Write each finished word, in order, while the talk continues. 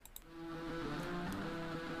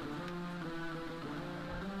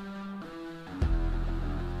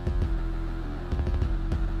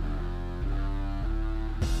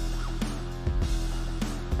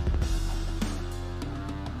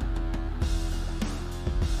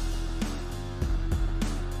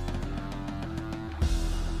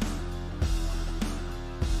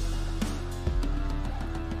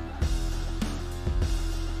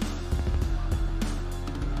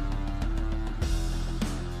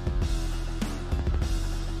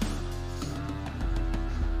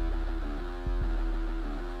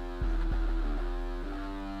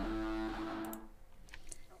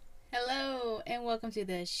welcome to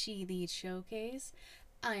the She Lead Showcase.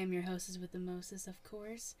 I am your hostess with the mostest, of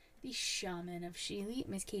course, the shaman of She Lead,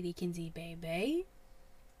 Miss Katie Kinsey Bay.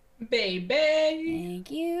 Baby.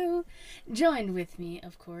 Thank you. Joined with me,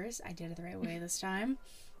 of course, I did it the right way this time.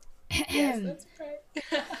 Yes, that's right.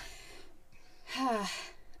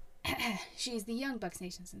 She's the young Bucks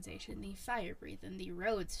Nation sensation, the fire breathing, the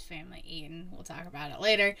Rhodes family Eden. We'll talk about it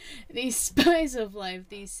later. The spice of life,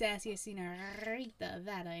 the sassiest senorita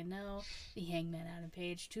that I know, the hangman Adam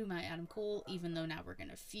Page to my Adam Cole. Even though now we're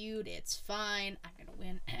gonna feud, it's fine. I'm gonna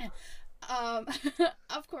win. um,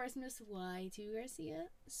 of course, Miss Y2 Garcia,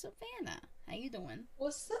 Savannah. How you doing?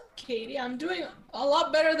 What's up, Katie? I'm doing a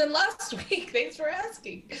lot better than last week. Thanks for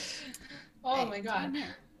asking. Oh Hey, my that's why I'm god.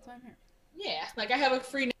 here. That's why I'm here. Yeah, like I have a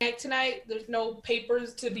free night tonight. There's no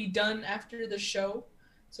papers to be done after the show.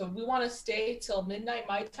 So if we want to stay till midnight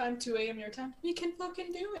my time, 2 a.m. your time, we can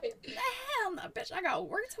fucking do it. Hell no, bitch! I got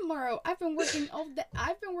work tomorrow. I've been working all day.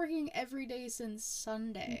 I've been working every day since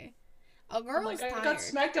Sunday. A I'm like, girl's I got tired.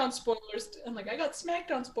 SmackDown spoilers. I'm like, I got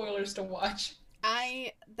SmackDown spoilers to watch.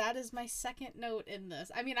 That is my second note in this.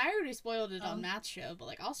 I mean, I already spoiled it on Um, Matt's show, but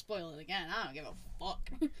like I'll spoil it again. I don't give a fuck.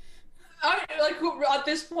 at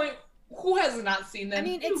this point, who has not seen I them?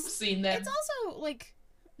 mean, You've seen it's them. also like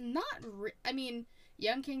not. I mean,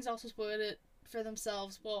 Young Kings also spoiled it for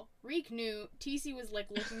themselves. Well, Reek knew TC was like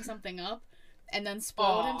looking something up, and then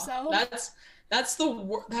spoiled Aw, himself.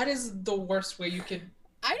 that is the worst way you could.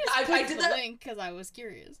 I just I clicked did the that. link because I was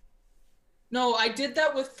curious. No, I did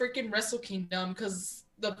that with freaking Wrestle Kingdom because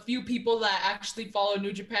the few people that actually follow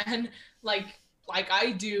New Japan, like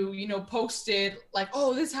I do, posted like,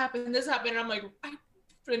 oh, this happened. And I'm like,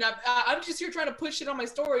 I'm just here trying to push it on my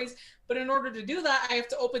stories, but in order to do that, I have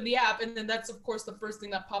to open the app, and then that's of course the first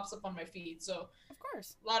thing that pops up on my feed. So Of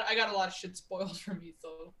course, I got a lot of shit spoiled for me.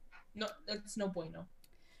 So no, that's no bueno.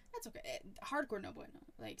 that's okay. Hardcore no bueno,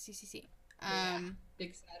 like CCC. Yeah, Um,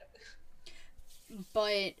 big sad.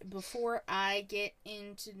 but before I get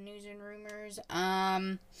into news and rumors,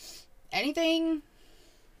 anything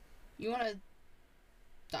you want to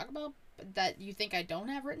talk about that you think I don't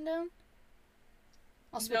have written down?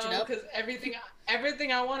 I'll switch it No, up. because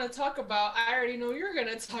everything I want to talk about, I already know you're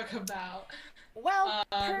gonna talk about. Well,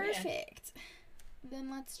 Yeah, perfect. Then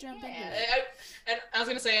let's jump into yeah. it. And I was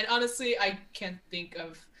gonna say, and honestly, I can't think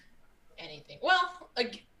of anything. Well,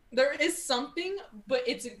 like there is something, but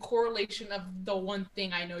it's in correlation of the one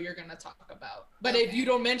thing I know you're gonna talk about. But if you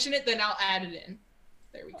Okay. don't mention it, then I'll add it in.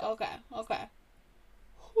 There we go. Okay.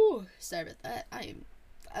 Whew, sorry about that.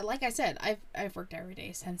 Like I said, I've worked every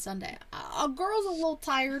day since Sunday. A girl's a little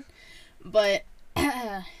tired, but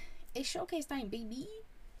it's showcase time, baby.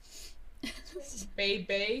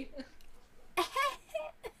 Baby.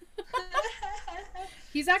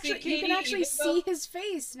 See, You can Katie, actually even though see his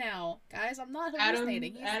face now, guys. I'm not Adam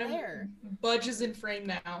hallucinating. He's Adam there. Budge is in frame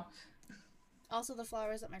now. Also, the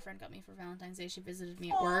flowers that my friend got me for Valentine's Day, she visited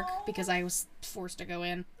me at work because Aww. I was forced to go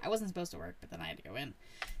in. I wasn't supposed to work, but then I had to go in.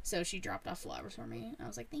 So she dropped off flowers for me. I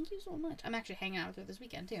was like, thank you so much. I'm actually hanging out with her this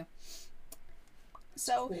weekend, too.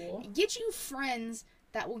 So, Cool. get you friends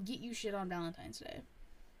that will get you shit on Valentine's Day.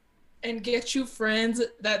 And get you friends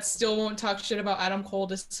that still won't talk shit about Adam Cole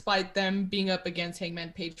despite them being up against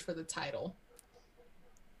Hangman Page for the title.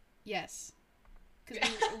 Yes.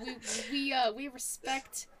 Because we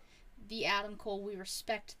respect the Adam Cole. We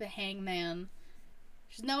respect the Hangman.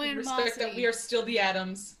 There's no We animosity. respect that we are still the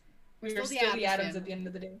Adams. We're We are still the still the Adams Adams family. at the end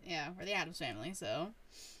of the day. Yeah, we're the Adams family, so.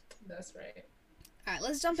 That's right. Alright,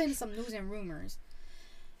 let's jump into some news and rumors.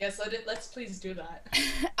 Yes, let's please do that.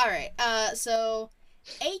 Alright, so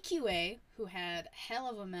AQA, who had hell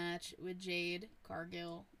of a match with Jade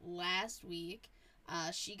Cargill last week,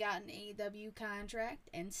 she got an AEW contract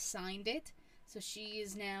and signed it. So she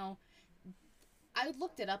is now. I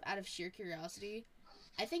looked it up out of sheer curiosity.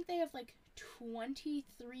 I think they have like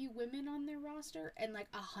 23 women on their roster and like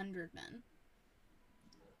 100 men.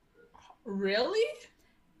 Really?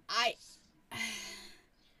 I.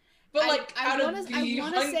 But like I out want of to I the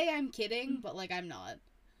want to say I'm kidding, but like I'm not.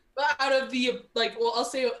 out of the like, well, I'll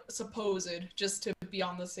say supposed just to be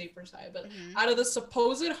on the safer side. But Mm-hmm. out of the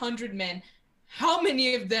supposed 100 men, how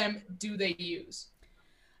many of them do they use?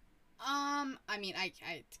 I mean, I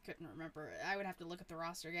couldn't remember. I would have to look at the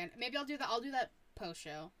roster again. Maybe I'll do that. I'll do that post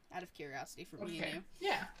show out of curiosity for me and Okay. you.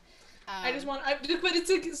 Yeah. I just want, but it's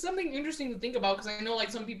like something interesting to think about because I know like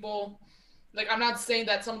some people, like I'm not saying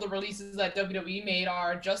that some of the releases that WWE made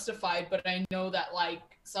are justified, but I know that like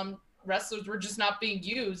some wrestlers were just not being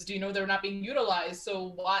used. They're not being utilized.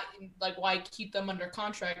 So why keep them under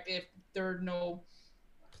contract if there are no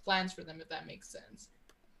plans for them? If that makes sense.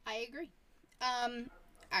 I agree. All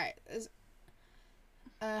right.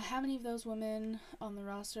 How many of those women on the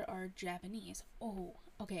roster are Japanese? Oh,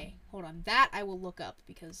 okay. Hold on. That I will look up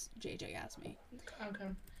because JJ asked me. Okay.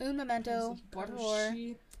 Un momento, por favor.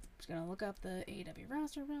 She... Just gonna look up the AEW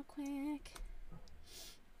roster real quick.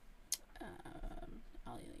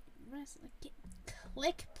 I'll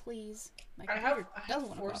click, please. My I computer have doesn't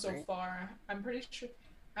want to 4 so cooperate. far. I'm pretty sure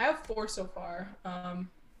I have 4 so far.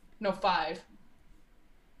 No, 5.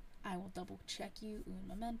 I will double check you. Un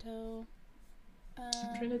momento.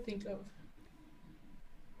 I'm trying to think of.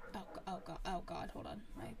 Oh god, hold on.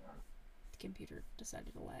 My computer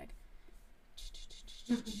decided to lag.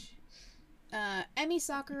 Emi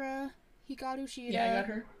Sakura, Hikaru Shida. Yeah, I got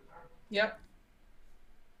her. Yep.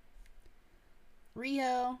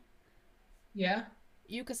 Riho. Yeah.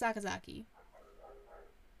 Yuka Sakazaki.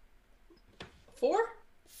 4?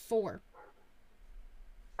 4.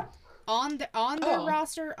 On their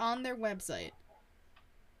roster, on their website.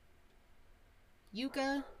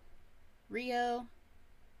 Yuka, Riho.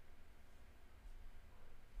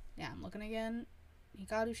 Yeah, I'm looking again.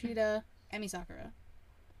 Hikaru Shida, Emi Sakura.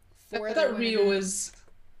 I thought Ryu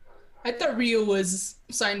was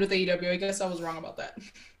signed with AEW. I guess I was wrong about that.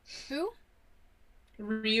 Who?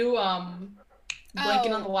 Ryu,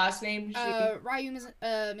 blanking on the last name. Ryu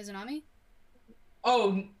Mizunami?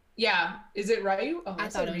 Oh, yeah. Is it Ryu? Oh, I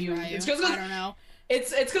thought it was Ryu. It's I don't know.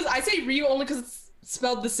 It's because I say Ryu only because it's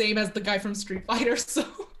spelled the same as the guy from Street Fighter, so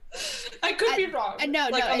I could be wrong. No,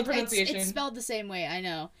 on the pronunciation. It's spelled the same way. I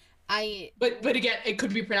know. But again, it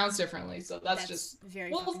could be pronounced differently, so that's just very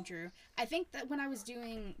fucking true. I think that when I was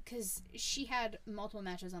doing, because she had multiple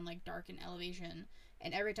matches on like Dark and Elevation,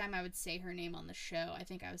 and every time I would say her name on the show, I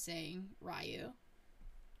think I was saying Ryu.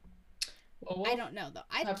 Well, I don't know though.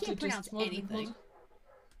 I can't pronounce anything.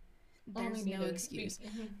 There's no excuse.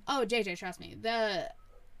 Oh, JJ, trust me.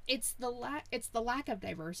 It's the lack of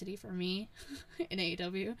diversity for me in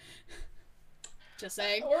AEW. Just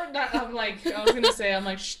saying. Or not. I was gonna say.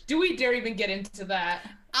 Do we dare even get into that?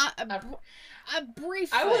 A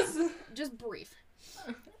brief. Just brief.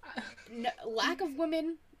 No, lack of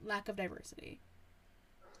women, lack of diversity.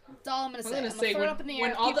 That's all I'm gonna say. I'm gonna throw it up in the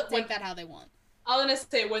air. People take that how they want. I'm gonna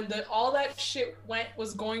say when all that shit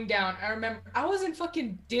was going down, I remember I was in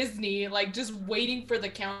fucking Disney, just waiting for the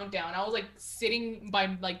countdown. I was sitting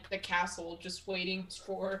by the castle, just waiting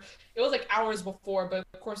for. It was hours before, but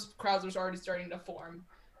of course crowds was already starting to form.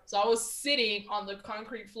 So I was sitting on the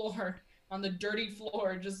concrete floor, on the dirty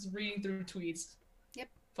floor, just reading through tweets. Yep.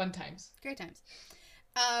 Fun times. Great times.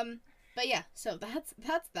 But yeah, so that's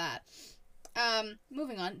that.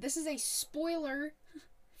 Moving on. This is a spoiler.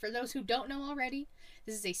 For those who don't know already,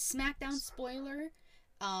 this is a SmackDown spoiler.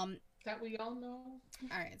 That we all know.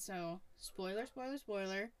 Alright, so spoiler.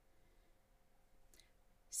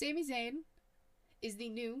 Sami Zayn is the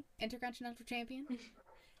new Intercontinental Champion.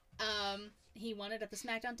 He won it at the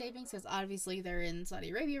SmackDown tapings because obviously they're in Saudi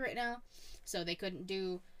Arabia right now, so they couldn't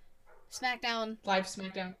do SmackDown. Live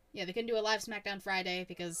SmackDown. Yeah, they couldn't do a live SmackDown Friday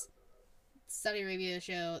because Saudi Arabia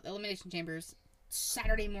show, the Elimination Chambers,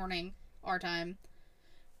 Saturday morning, our time.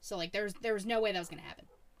 So, there was no way that was going to happen.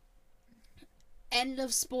 End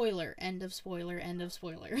of spoiler.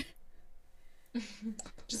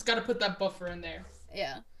 Just gotta put that buffer in there.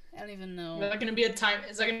 Yeah. I don't even know. Is that gonna be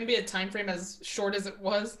a time frame as short as it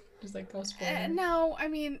was? Just go spoiler. No, I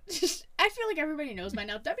mean, I feel like everybody knows by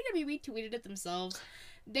now. WWE tweeted it themselves.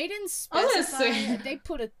 They didn't specify. They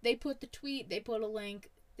put the tweet, they put a link.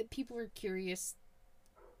 The people are curious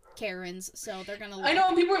Karens, so they're gonna I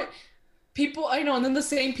know, people, I know, and then the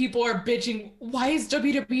same people are bitching, why is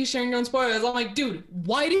WWE sharing their own spoilers? I'm like, dude,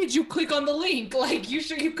 why did you click on the link?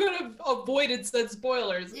 You could have avoided said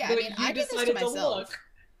spoilers. Yeah, but I did this to myself.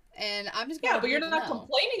 And I'm just gonna but you're not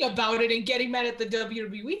complaining about it and getting mad at the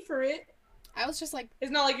WWE for it. I was just like,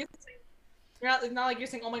 it's not like it's not like you're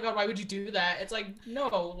saying, oh my god, why would you do that? It's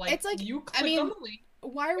no, it's you clicked on the link.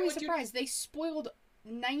 Why are we surprised? They spoiled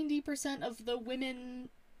 90% of the women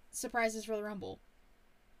surprises for the Rumble.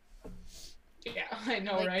 Yeah, I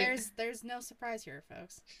know, right? There's no surprise here,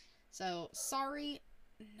 folks. So, sorry,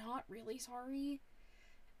 not really sorry.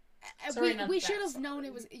 We should have known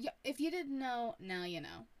it was... If you didn't know, now you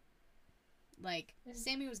know.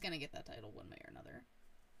 Sami was gonna get that title one way or another.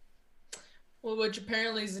 Well, which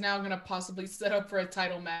apparently is now gonna possibly set up for a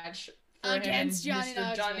title match against Johnny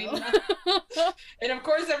Knoxville. And of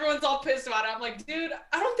course, everyone's all pissed about it. I'm like, dude,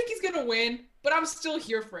 I don't think he's gonna win, but I'm still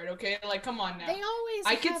here for it, okay? Come on now. They always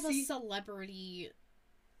have a celebrity.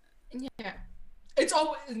 Yeah. It's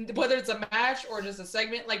always, whether it's a match or just a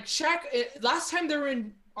segment. Shaq, last time they were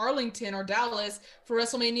in Arlington or Dallas for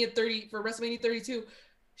WrestleMania 32,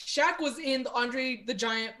 Shaq was in the Andre the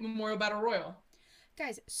Giant Memorial Battle Royal.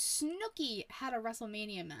 Guys, Snooki had a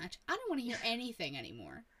WrestleMania match. I don't want to hear anything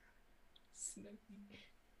anymore. Snooki.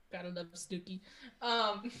 Gotta love Snooki.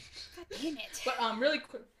 God damn it. But really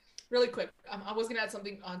quick. I was gonna add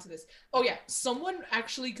something onto this. Oh yeah, someone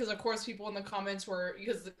actually, because of course people in the comments were,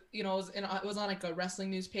 because you know it was on like a wrestling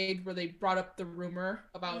news page where they brought up the rumor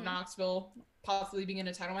about Knoxville possibly being in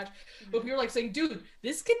a title match. But people were like saying, dude,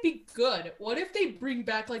 this could be good. What if they bring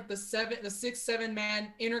back like the 6-7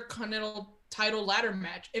 man intercontinental title ladder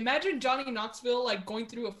match? Imagine Johnny Knoxville like going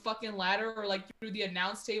through a fucking ladder or like through the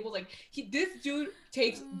announce table. Like this dude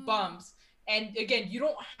takes bumps. And again, you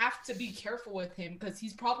don't have to be careful with him because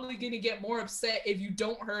he's probably gonna get more upset if you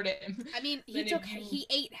don't hurt him. I mean, he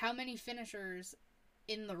ate how many finishers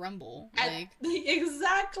in the Rumble? Like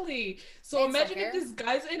exactly. So imagine if this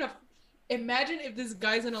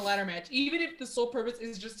guy's in a ladder match, even if the sole purpose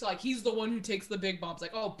is just to, like, he's the one who takes the big bumps,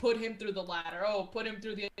 like, oh, put him through the ladder, oh, put him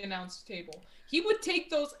through the announce table. He would take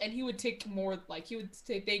those and he would take more, like, he would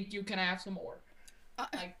say, thank you, can I have some more?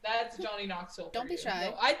 Like, that's Johnny Knoxville. Don't be shy.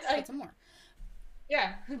 So I some more.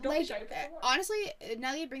 Yeah, don't be shy. Honestly,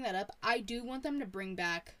 now that you bring that up, I do want them to bring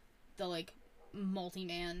back the, like,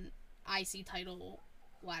 multi-man IC title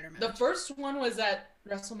ladder match. The first one was at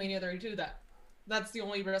WrestleMania 32. That's the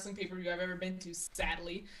only wrestling pay-per-view I've ever been to,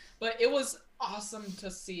 sadly. But it was awesome to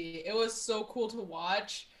see. It was so cool to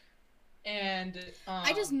watch. And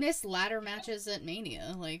I just miss ladder matches at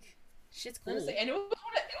Mania. Like, shit's cool. Honestly, and it was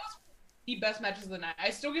the best matches of the night. I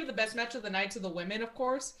still give the best match of the night to the women, of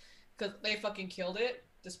course, because they fucking killed it,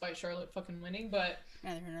 despite Charlotte fucking winning. But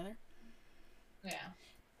neither for another. Yeah.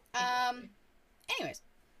 Anyways,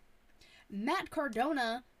 Matt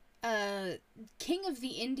Cardona, King of the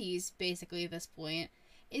Indies, basically at this point,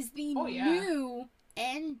 is the new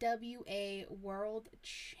NWA World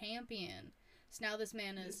Champion. So now this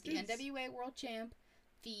man is the NWA World Champ,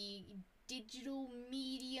 the digital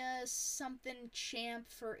media something champ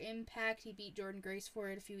for Impact. He beat Jordan Grace for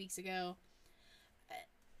it a few weeks ago.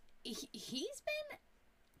 He's been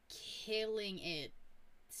killing it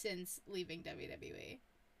since leaving WWE.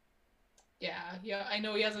 Yeah, I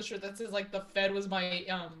know he has a shirt that says, like, the Fed was my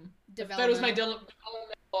development. I was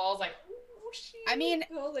like, oh shit. I mean,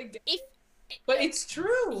 like, but it's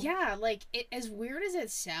true. Yeah, like, as weird as it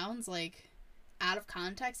sounds, like, out of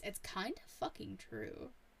context, it's kind of fucking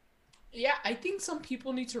true. Yeah, I think some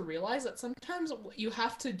people need to realize that sometimes what you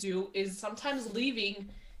have to do is sometimes leaving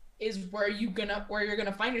is where you're gonna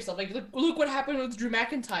find yourself. Like, look what happened with Drew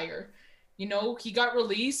McIntyre. You know, he got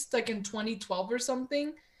released like in 2012 or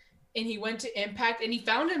something, and he went to Impact and he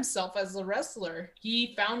found himself as a wrestler.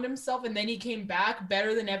 He found himself, and then he came back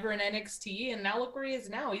better than ever in NXT, and now look where he is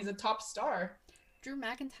now. He's a top star. Drew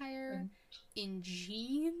McIntyre in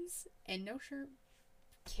jeans and no shirt.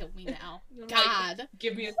 Kill me now. God. Like,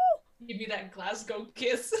 give me that Glasgow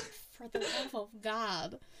kiss. For the love of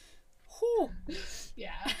God. Whew.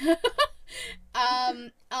 Yeah.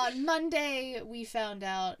 On Monday, we found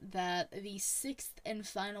out that the 6th and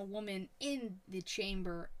final woman in the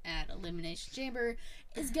chamber at Elimination Chamber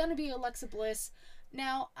is gonna be Alexa Bliss.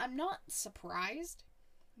 Now, I'm not surprised,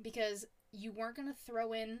 because you weren't gonna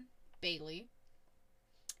throw in Bayley.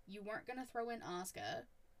 You weren't gonna throw in Asuka.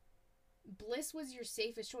 Bliss was your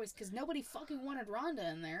safest choice, because nobody fucking wanted Ronda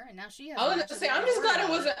in there, and now she has. I was gonna say, I'm just glad it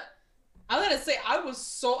wasn't.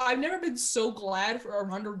 I've never been so glad for a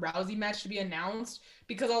Ronda Rousey match to be announced,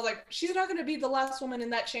 because I was like, she's not going to be the last woman in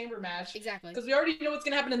that chamber match. Exactly. Because we already know what's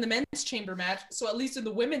going to happen in the men's chamber match, so at least in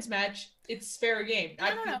the women's match, it's fair game.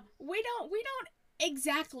 No. We don't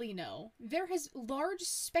exactly know. There is large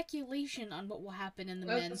speculation on what will happen in the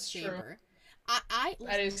men's chamber.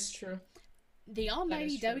 That is true. The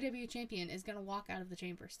almighty WWE champion is going to walk out of the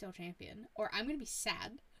chamber still champion, or I'm going to be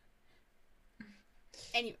sad.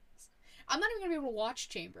 Anyways, I'm not even going to be able to watch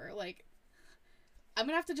Chamber. Like, I'm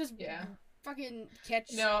going to have to just fucking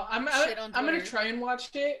catch shit on Twitter. I'm going to try and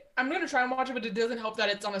watch it. But it doesn't help that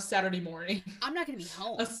it's on a Saturday morning. I'm not going to be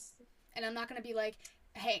home. And I'm not going to be like,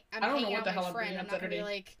 hey, I'm hanging out with my friend. I'm not going to be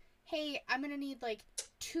like, hey, I'm going to need, like,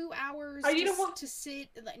 2 hours to sit.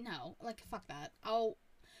 Like, no. Like, fuck that.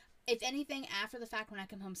 If anything, after the fact, when I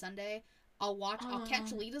come home Sunday, I'll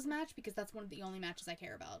catch Lita's match, because that's one of the only matches I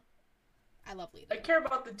care about. I love Lita. I care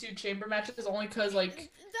about the 2 chamber matches only because,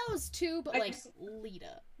 like... Those 2, but,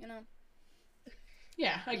 Lita, you know?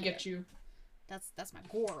 Yeah, I get you. That's my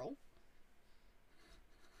girl.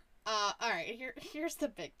 Alright, here's the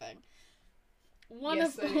big thing. One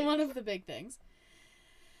of the big things.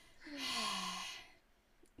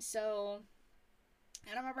 So,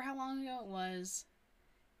 I don't remember how long ago it was.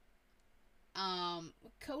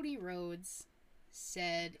 Cody Rhodes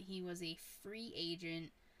said he was a free agent,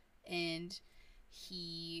 and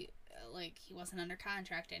he wasn't under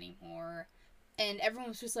contract anymore, and everyone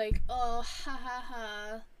was just like, oh, ha ha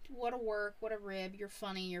ha, what a work, what a rib, you're a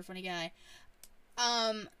funny guy.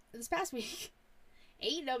 This past week,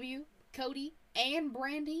 AEW, Cody, and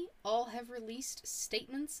Brandy all have released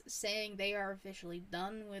statements saying they are officially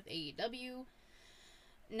done with AEW.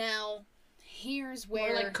 Now, here's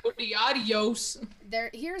where more like Cody adios.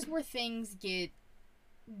 Here's where things get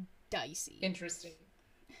dicey. Interesting.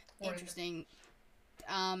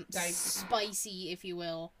 Dicey. Spicy, if you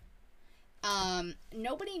will.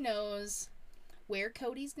 Nobody knows where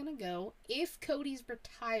Cody's gonna go. If Cody's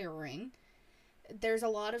retiring, there's a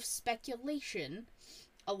lot of speculation.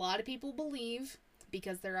 A lot of people believe,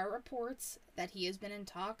 because there are reports, that he has been in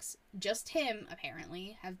talks, just him,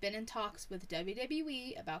 apparently, have been in talks with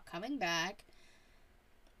WWE about coming back.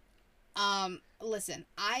 Listen,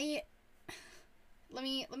 let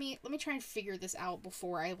me try and figure this out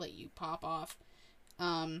before I let you pop off.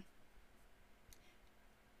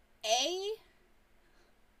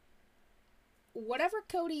 Whatever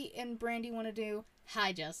Cody and Brandy want to do,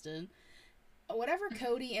 hi Justin. Whatever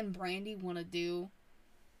Cody and Brandy want to do,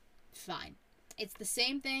 fine. It's the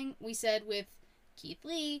same thing we said with Keith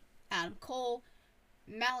Lee, Adam Cole,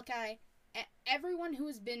 Malachi, everyone who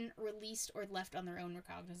has been released or left on their own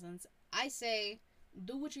recognizance. I say,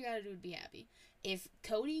 do what you gotta do to be happy. If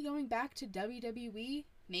Cody going back to WWE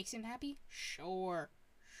makes him happy, sure,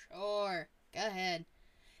 go ahead.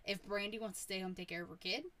 If Brandy wants to stay home and take care of her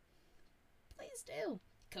kid, please do.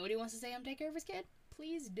 Cody wants to stay home and take care of his kid,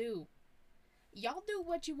 please do. Y'all do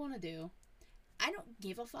what you want to do. I don't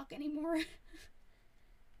give a fuck anymore.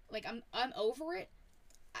 Like, I'm over it.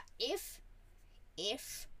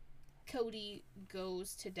 If Cody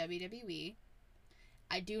goes to WWE,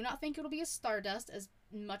 I do not think it'll be a Stardust, as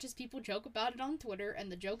much as people joke about it on Twitter,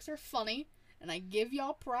 and the jokes are funny, and I give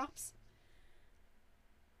y'all props.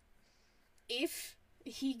 If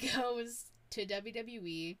he goes to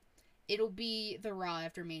WWE, it'll be the Raw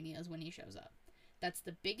after Mania is when he shows up. That's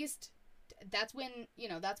the biggest... That's when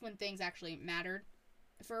things actually mattered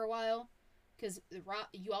for a while. Because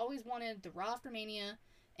you always wanted the Raw after Mania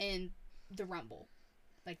and the Rumble.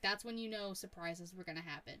 Like, that's when surprises were going to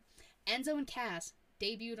happen. Enzo and Cass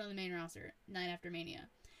debuted on the main roster night after Mania.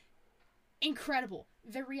 Incredible.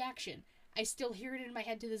 The reaction. I still hear it in my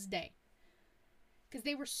head to this day. Because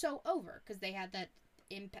they were so over. Because they had that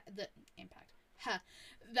impact.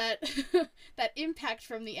 That impact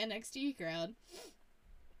from the NXT crowd.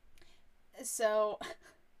 So,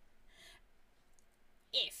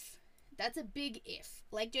 that's a big if.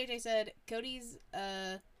 Like JJ said, Cody's,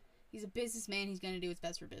 he's a businessman, he's gonna do what's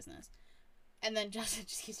best for business. And then Justin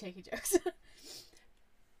just keeps making jokes.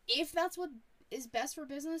 If that's what is best for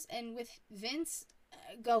business, and with Vince,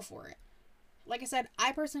 go for it. Like I said,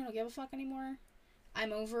 I personally don't give a fuck anymore.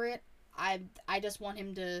 I'm over it. I just want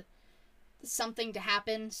something to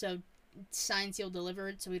happen, so signed, sealed,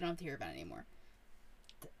 delivered, so we don't have to hear about it anymore.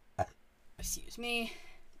 Excuse me.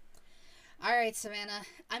 Alright, Savannah.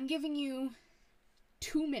 I'm giving you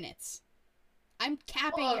 2 minutes. I'm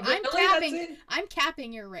capping I'm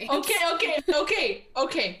capping your rate. Okay. Go.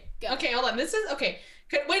 Okay, hold on. This is okay.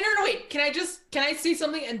 Wait. Can I say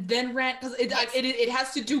something and then rant? Because it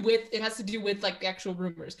has to do with like the actual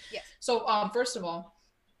rumors. Yes. So first of all,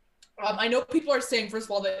 I know people are saying, first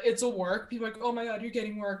of all, that it's a work. People are like, oh my God, you're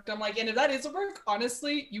getting worked. I'm like, and if that is a work,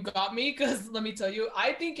 honestly, you got me. Because let me tell you,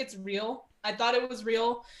 I think it's real. I thought it was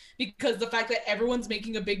real because the fact that everyone's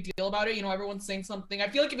making a big deal about it, everyone's saying something. I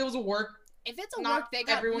feel like if it was a work, if it's a work, they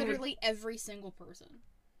got literally every single person.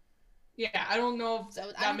 Yeah, I don't know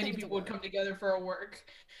if that many people would come together for a work.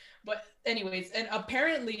 But anyways, and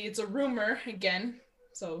apparently it's a rumor again.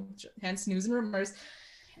 So hence news and rumors.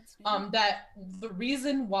 That the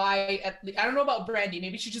reason why, I don't know about Brandy,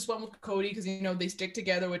 maybe she just went with Cody because they stick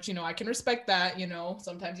together, which I can respect that.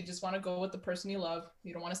 Sometimes you just want to go with the person you love,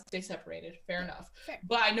 you don't want to stay separated. Fair enough.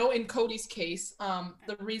 But I know in Cody's case,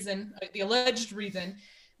 the alleged reason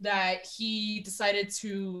that he decided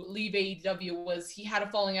to leave AEW was he had a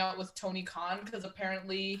falling out with Tony Khan, because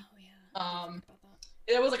apparently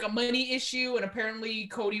there was like a money issue, and apparently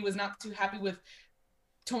Cody was not too happy with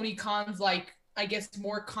Tony Khan's, like, I guess,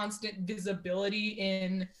 more constant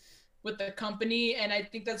visibility with the company. And I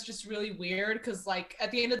think that's just really weird because, like, at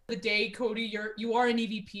the end of the day, Cody, you are an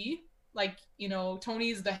EVP. Like,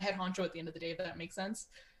 Tony's the head honcho at the end of the day, if that makes sense.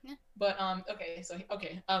 Yeah. But but right.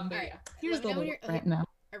 yeah. Here's the little rant now.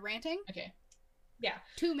 A ranting? Okay. Yeah.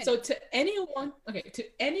 2 minutes. So to anyone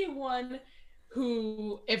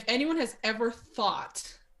who, if anyone has ever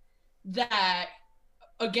thought that,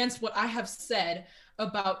 against what I have said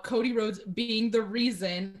about Cody Rhodes being the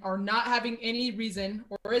reason, or not having any reason,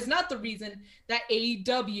 or is not the reason that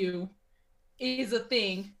AEW is a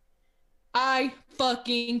thing, I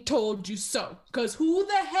fucking told you so. Because who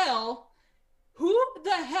the hell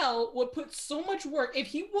would put so much work if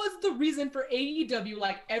he was the reason for AEW,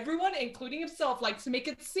 like everyone, including himself, likes to make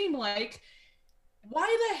it seem like,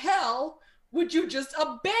 why the hell would you just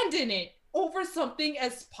abandon it over something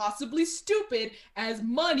as possibly stupid as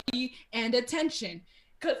money and attention?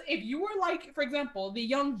 Because if you were like, for example, the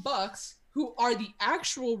Young Bucks, who are the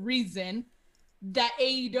actual reason that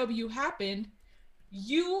AEW happened,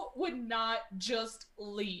 you would not just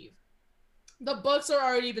leave. The Bucks are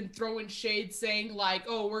already been throwing shade, saying like,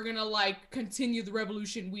 oh, we're gonna like continue the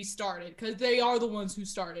revolution we started, because they are the ones who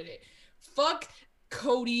started it. Fuck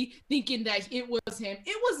Cody thinking that it was him.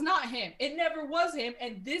 It was not him. It never was him.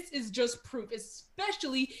 And this is just proof,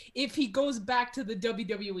 especially if he goes back to the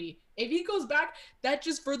WWE. If he goes back, that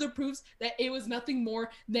just further proves that it was nothing more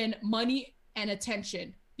than money and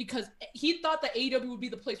attention, because he thought that AEW would be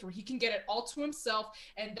the place where he can get it all to himself,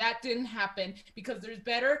 and that didn't happen because there's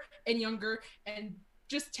better and younger and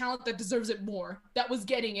just talent that deserves it more that was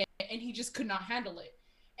getting it, and he just could not handle it.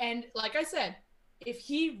 And like I said, if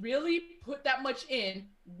he really put that much in,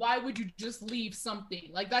 why would you just leave something?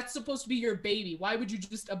 Like, that's supposed to be your baby. Why would you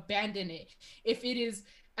just abandon it? If it is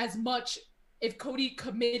as much, if Cody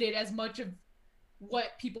committed as much of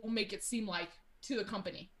what people make it seem like to the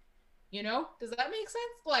company, you know? Does that make sense?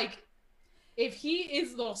 Like, if he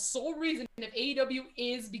is the sole reason, if AEW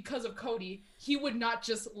is because of Cody, he would not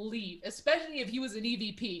just leave, especially if he was an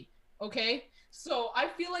EVP, okay? So I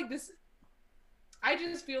feel like I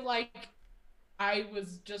just feel like I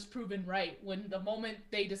was just proven right when the moment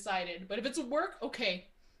they decided. But if it's a work, okay,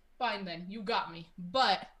 fine then, you got me.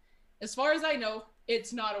 But as far as I know,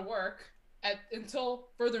 it's not a work. Until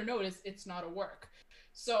further notice, it's not a work.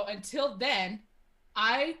 So until then,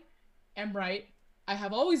 I am right. I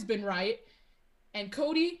have always been right. And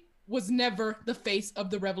Cody was never the face of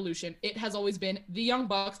the revolution. It has always been the Young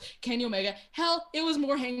Bucks, Kenny Omega. Hell, it was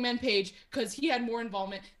more Hangman Page, because he had more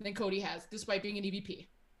involvement than Cody has, despite being an EVP.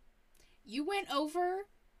 You went over,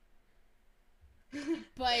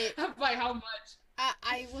 but by how much?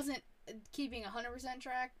 I wasn't keeping 100%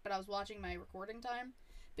 track, but I was watching my recording time.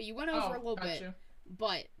 But you went over a little bit.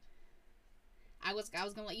 But I was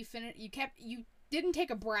gonna let you finish. You didn't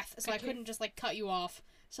take a breath, so I couldn't just like cut you off.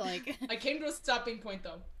 So like I came to a stopping point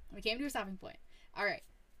though. We came to a stopping point. All right,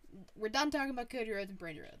 we're done talking about Cody Rhodes and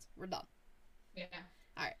Brandi Rhodes. We're done. Yeah.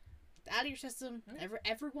 All right, out of your system.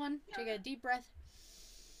 Everyone, take a deep breath.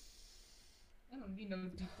 I don't need no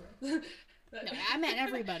deep breath. No, I meant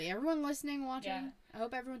everybody. Everyone listening, watching. Yeah. I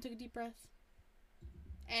hope everyone took a deep breath.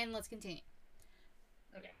 And let's continue.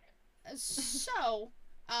 Okay. So,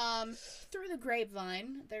 through the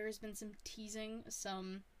grapevine, there's been some teasing,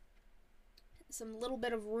 some little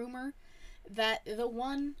bit of rumor that the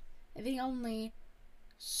one, the only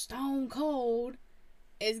Stone Cold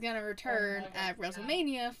is gonna return at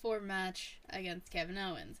WrestleMania for a match against Kevin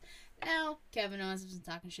Owens. Now, Kevin Owens has been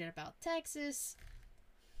talking shit about Texas.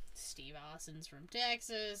 Steve Austin's from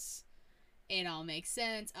Texas. It all makes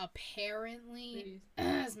sense. Apparently,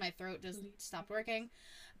 as my throat just stopped working.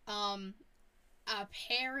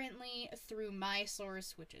 Apparently, through my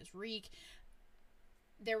source, which is Reek,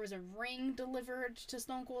 there was a ring delivered to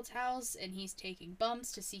Stone Cold's house, and he's taking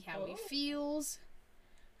bumps to see how he feels.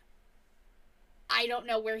 I don't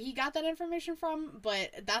know where he got that information from,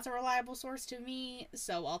 but that's a reliable source to me,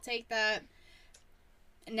 so I'll take that.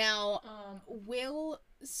 Now, will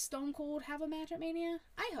Stone Cold have a match at Mania?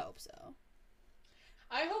 I hope so.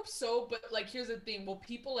 I hope so, but like, here's the thing: will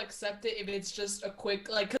people accept it if it's just a quick,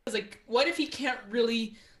 like, cause like, what if he can't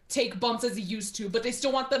really take bumps as he used to, but they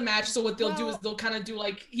still want the match? So what they'll do is they'll kind of do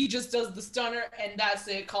like, he just does the stunner and that's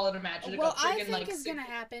it, call it a match. Well, I think is gonna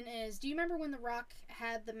happen is, do you remember when The Rock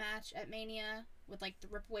had the match at Mania with like the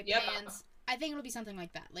rip-away pants? I think it'll be something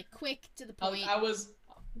like that, like quick to the point. I'm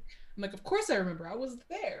like, of course I remember. I was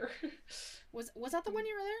there. Was that the one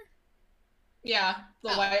you were there? Yeah, the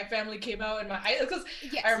Wyatt family came out, and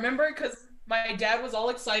I remember because my dad was all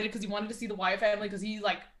excited because he wanted to see the Wyatt family because he's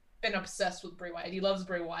like been obsessed with Bray Wyatt. He loves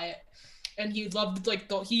Bray Wyatt, and he loved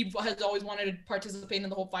he has always wanted to participate in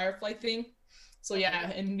the whole Firefly thing. So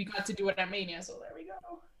yeah, and we got to do it at Mania. So there we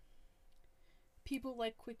go. People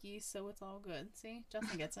like quickies, so it's all good. See,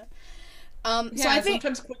 Justin gets it. So I think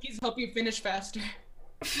sometimes quickies help you finish faster.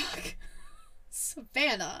 Fuck.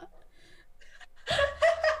 Savannah.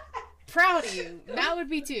 Proud of you. Matt would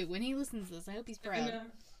be too when he listens to this. I hope he's proud.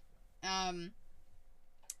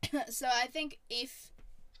 So I think if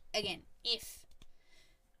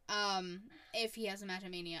If he has a match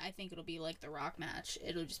at Mania, I think it'll be like the Rock match.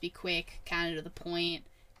 It'll just be quick, kind of to the point,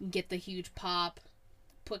 get the huge pop,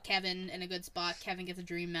 put Kevin in a good spot. Kevin gets a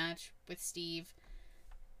dream match with Steve.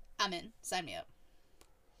 I'm in. Sign me up.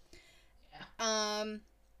 Yeah.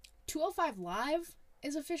 205 Live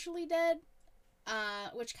is officially dead,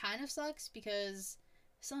 which kind of sucks because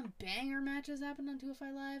some banger matches happened on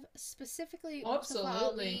 205 Live, specifically Mustafa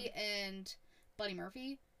Ali and Buddy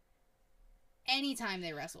Murphy. Anytime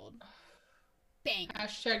they wrestled, bang.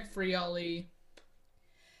 Hashtag free Ali.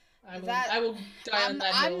 I will die on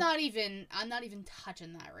that hill. I'm not even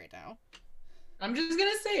touching that right now. I'm just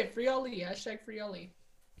gonna say it. Free Ali. Hashtag free Ali.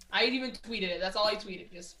 I even tweeted it. That's all I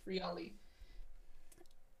tweeted. Just free Ali.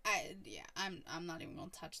 I'm not even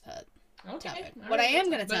gonna touch that. Okay. What I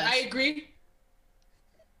am gonna touch. But I agree.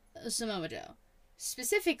 Samoa Joe.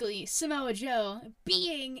 Specifically, Samoa Joe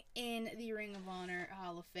being in the Ring of Honor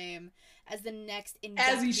Hall of Fame as the next inductee.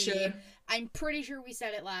 As he should. I'm pretty sure we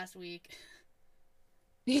said it last week.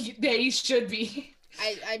 Yeah, he should be.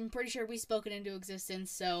 I'm pretty sure we spoke it into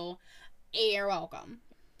existence, so you're welcome.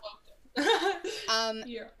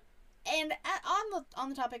 Yeah. And on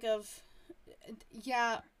the topic of,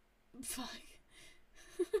 fuck.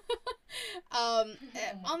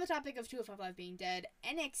 On the topic of 205 Live being dead,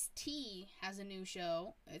 NXT has a new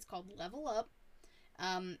show. It's called Level Up.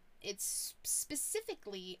 It's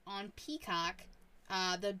specifically on Peacock.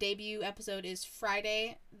 The debut episode is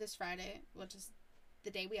this Friday, which is the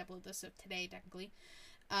day we upload this, so today technically,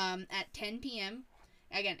 at 10 p.m.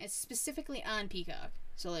 Again, it's specifically on Peacock.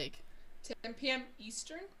 So 10 p.m.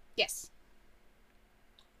 Eastern? Yes.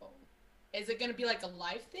 Oh. Is it gonna be like a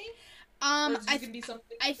live thing? I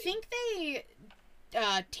think they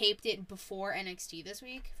taped it before NXT this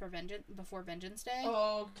week before Vengeance Day.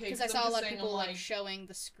 Oh, okay. Because I saw a lot of people showing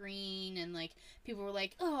the screen and people were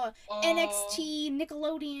like, NXT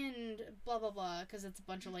Nickelodeon blah blah blah, because it's a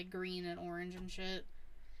bunch of green and orange and shit.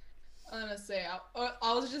 I'm gonna say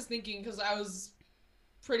I was just thinking because I was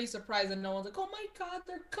pretty surprised that no one's like, oh my god,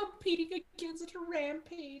 they're competing against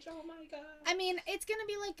Rampage. Oh my god. I mean, it's gonna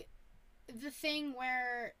be the thing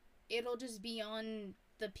where it'll just be on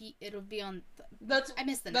I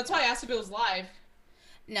missed the That's why I asked if it was live.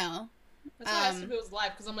 No. That's why I asked if it was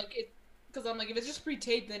live, because I'm like, if it's just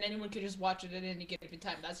pre-taped, then anyone can just watch it at any given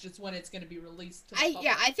time. That's just when it's going to be released to the public.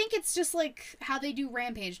 Yeah, I think it's just how they do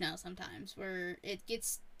Rampage now sometimes, where it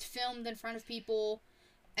gets filmed in front of people,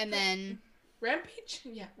 and then... Rampage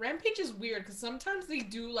is weird, because sometimes they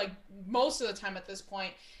do, most of the time at this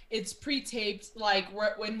point, it's pre-taped,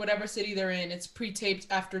 in whatever city they're in, it's pre-taped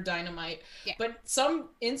after Dynamite. Yeah. But some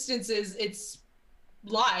instances, it's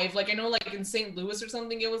live. I know, in St. Louis or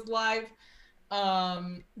something, it was live.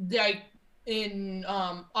 On the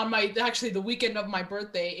weekend of my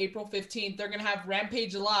birthday, April 15th, they're gonna have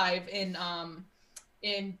Rampage live in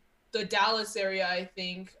the Dallas area, I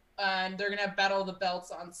think, and they're gonna have Battle of the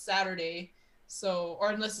Belts on Saturday. So,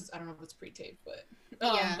 or unless it's, I don't know if it's pre-taped, but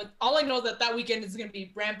but all I know is that weekend is gonna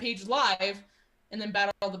be Rampage live, and then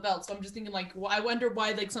Battle of the Belts. So I'm just thinking I wonder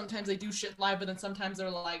why sometimes they do shit live, but then sometimes they're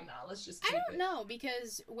nah, let's just. I don't know,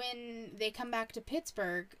 because when they come back to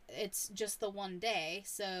Pittsburgh, it's just the one day,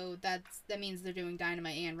 so that means they're doing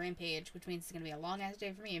Dynamite and Rampage, which means it's gonna be a long ass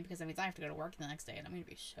day for me, because that means I have to go to work the next day, and I'm gonna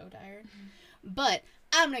be so tired. Mm-hmm. But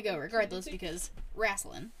I'm gonna go regardless because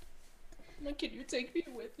wrestling. Can you take me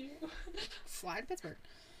with you? Fly to Pittsburgh.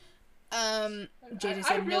 JJ said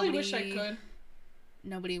I really wish I could.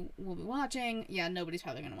 Nobody will be watching. Yeah, nobody's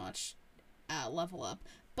probably gonna watch Level Up.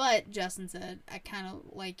 But Justin said, I kind of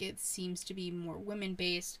it seems to be more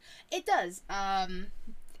women-based. It does.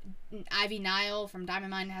 Ivy Nile from Diamond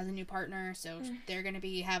Mine has a new partner, so they're gonna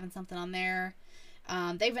be having something on there.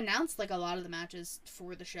 They've announced a lot of the matches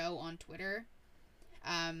for the show on Twitter.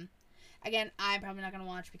 Again, I'm probably not gonna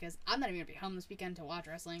watch because I'm not even gonna be home this weekend to watch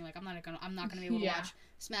wrestling. I'm not gonna be able to watch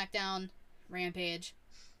SmackDown, Rampage,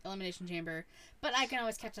 Elimination Chamber, but I can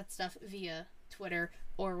always catch that stuff via Twitter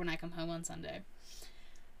or when I come home on Sunday.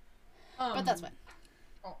 But that's fine.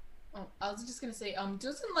 Oh, I was just gonna say,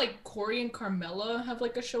 doesn't Corey and Carmella have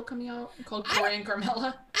a show coming out called Corey and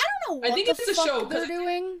Carmella? I don't know what it's a show they're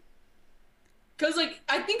doing. Cause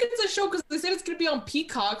I think it's a show because they said it's gonna be on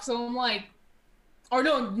Peacock, so I'm like. Or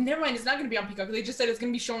no, never mind, it's not going to be on Peacock. They just said it's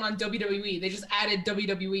going to be shown on WWE. They just added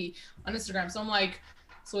WWE on Instagram. So I'm like,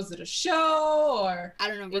 so is it a show or... I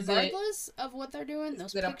don't know, regardless of what they're doing,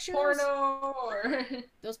 those pictures... Is it a porno or...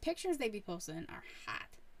 Those pictures they be posting are hot.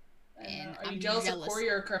 And are you jealous of Corey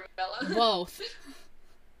or Carmella? Both.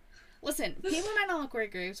 Listen, people might not know Corey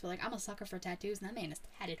Graves, but I'm a sucker for tattoos, and that man is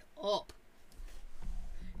tatted up.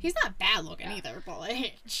 He's not bad looking either, but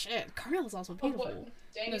like, shit, Carmella's also beautiful.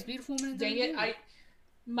 Dang Most beautiful woman in Dang it,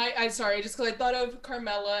 I'm sorry, just because I thought of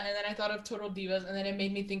Carmella and then I thought of Total Divas and then it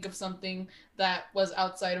made me think of something that was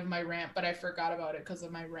outside of my rant, but I forgot about it because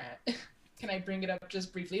of my rant. Can I bring it up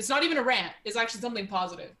just briefly? It's not even a rant. It's actually something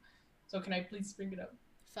positive. So can I please bring it up?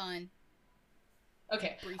 Fine.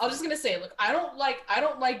 Okay, I was just gonna say, look, I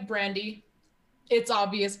don't like Brandy. It's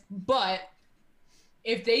obvious, but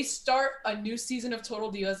if they start a new season of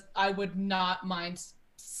Total Divas, I would not mind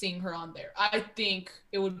seeing her on there. I think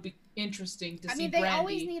it would be interesting to see Brandy. They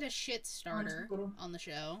always need a shit starter on the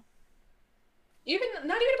show. Not even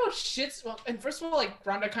about shits. Well, and first of all, like,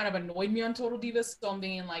 Ronda kind of annoyed me on Total Divas, so I'm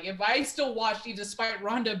thinking, like, if I still watched it despite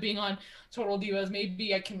Ronda being on Total Divas,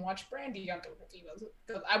 maybe I can watch Brandy on Total Divas.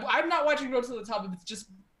 Because I'm not watching Road to the Top if it's just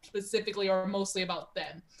specifically or mostly about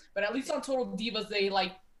them. But at least on Total Divas, they,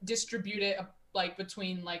 like, distribute it, like,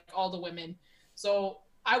 between, like, all the women. So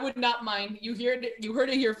I would not mind. You heard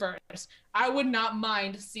it here first. I would not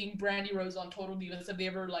mind seeing Brandy Rose on Total Divas if they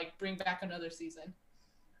ever, like, bring back another season.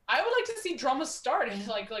 I would like to see drama start.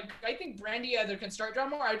 Like I think Brandy either can start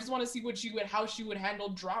drama, or I just want to see how she would handle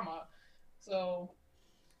drama. So.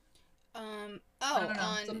 On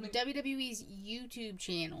WWE's YouTube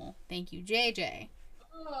channel. Thank you, JJ.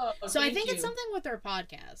 Oh, so I think it's something with their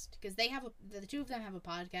podcast because the two of them have a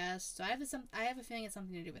podcast. So I have a feeling it's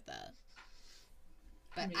something to do with that.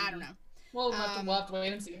 But maybe. I don't know. We'll have to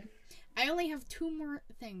wait and see. I only have 2 more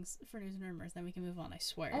things for news and rumors, then we can move on, I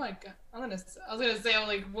swear. Oh my god. I was gonna say, I'm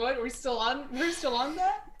like, what? We're still on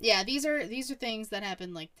that? Yeah, these are things that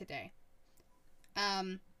happened, like, today.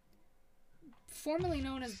 Formerly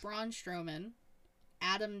known as Braun Strowman,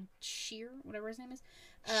 Adam Shear, whatever his name is.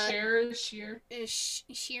 Shears.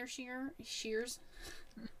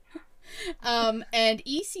 And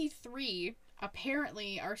EC3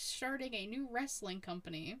 apparently are starting a new wrestling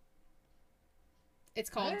company. It's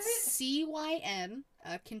called CYN,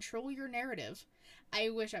 Control Your Narrative. I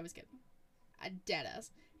wish I was kidding.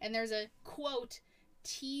 Deadass. And there's a, quote,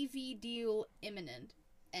 TV deal imminent,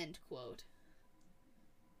 end quote.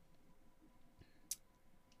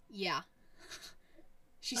 Yeah.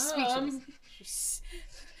 She's speechless.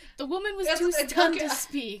 The woman was too stunned to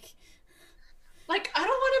speak. Like, I don't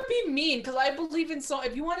want to be mean, because I believe in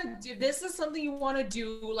if you want to do, this is something you want to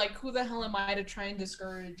do, like, who the hell am I to try and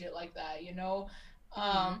discourage it like that, you know?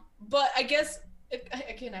 But I guess,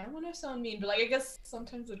 again, I don't want to sound mean, but, like, I guess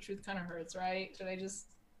sometimes the truth kind of hurts, right?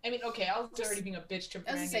 Okay, I was already being a bitch to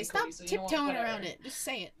Brandy. I was gonna say, stop tiptoeing around it. Just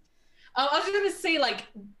say it. I was just gonna say, like,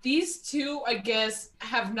 these two, I guess,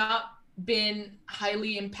 have not been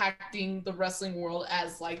highly impacting the wrestling world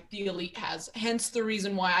as, like, the Elite has. Hence the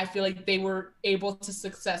reason why I feel like they were able to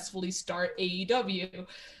successfully start AEW.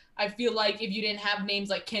 I feel like if you didn't have names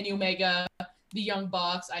like Kenny Omega, the Young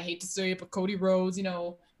Bucks, I hate to say it, but Cody Rhodes, you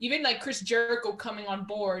know, even like Chris Jericho coming on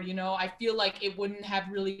board, you know, I feel like it wouldn't have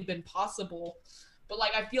really been possible. But,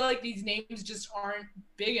 like, I feel like these names just aren't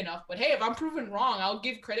big enough. But hey, if I'm proven wrong, I'll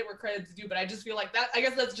give credit where credit's due. But I just feel like I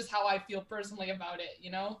guess that's just how I feel personally about it,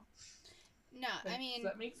 you know? No, I mean...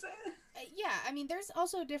 Does that make sense? Yeah, I mean, there's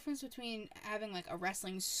also a difference between having, like, a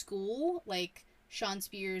wrestling school, like Sean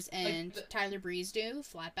Spears and Tyler Breeze do,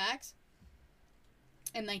 Flatbacks.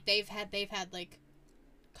 And, like, they've had like,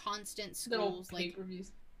 constant schools, like...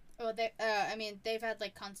 pay-per-views. Oh, they've had,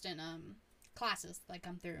 like, constant, classes that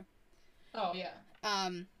come through. Oh, yeah.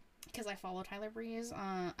 Because I follow Tyler Breeze.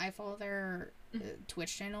 I follow their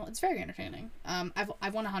Twitch channel. It's very entertaining.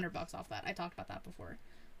 I've won $100 off that. I talked about that before.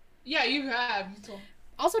 Yeah, you have.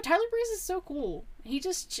 Also, Tyler Breeze is so cool.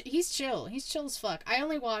 He's chill. He's chill as fuck. I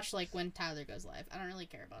only watch, like, when Tyler goes live. I don't really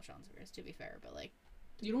care about Sean Spears, to be fair, but, like...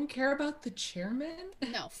 You don't care about the chairman?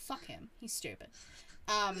 No, fuck him. He's stupid.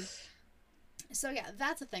 So, yeah,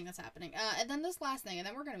 that's a thing that's happening. And then this last thing, and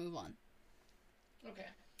then we're gonna move on. Okay.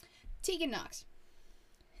 Tegan Knox.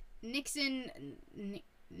 Nixon...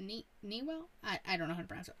 Newell? I don't know how to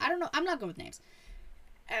pronounce it. I don't know. I'm not good with names.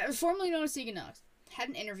 Formerly known as Tegan Knox. Had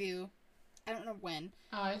an interview. I don't know when.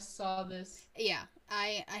 Oh, I saw this. Yeah,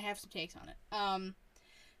 I have some takes on it.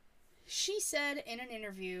 She said in an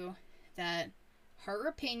interview that her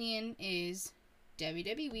opinion is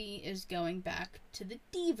WWE is going back to the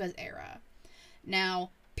Divas era.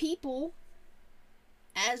 Now, people,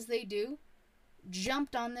 as they do,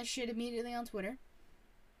 jumped on this shit immediately on Twitter.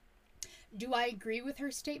 Do I agree with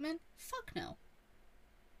her statement? Fuck no.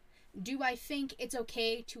 Do I think it's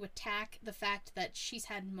okay to attack the fact that she's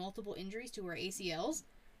had multiple injuries to her ACLs?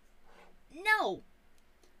 No.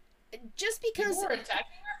 Just because... People were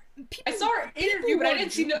attacking her? I saw her interview, but I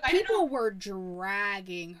didn't see... People were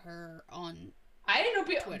dragging her on I didn't know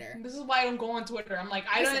people. Twitter. This is why I don't go on Twitter. I'm like,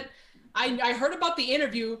 I Listen. don't. I heard about the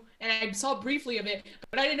interview and I saw briefly of it,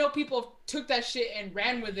 but I didn't know people took that shit and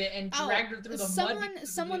ran with it and dragged her through the mud.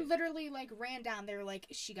 Someone literally like ran down there, like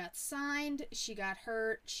she got signed, she got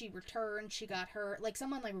hurt, she returned, she got hurt. Like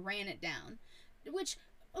someone like ran it down, which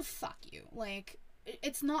fuck you. Like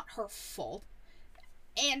it's not her fault,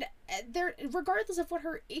 and there, regardless of what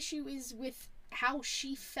her issue is with how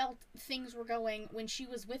she felt things were going when she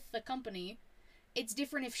was with the company. It's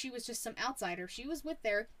different if she was just some outsider. If she was with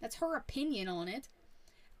there, that's her opinion on it.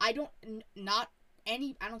 I don't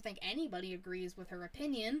think anybody agrees with her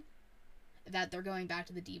opinion that they're going back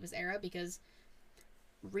to the Divas era, because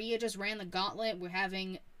Rhea just ran the gauntlet. We're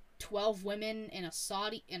having 12 women in a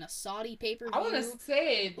Saudi pay-per-view. I want to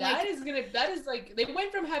say that is like they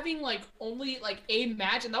went from having like only like a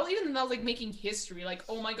match, and that was like making history, like,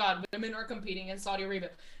 oh my god, women are competing in Saudi Arabia,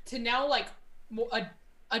 to now like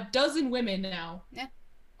a dozen women now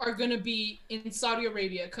are gonna be in Saudi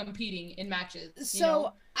Arabia competing in matches.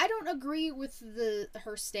 So I don't agree with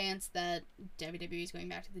her stance that WWE is going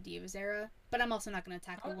back to the Divas era, but I'm also not going to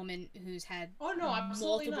attack a woman who's had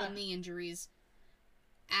multiple knee injuries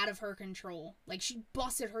out of her control. Like, she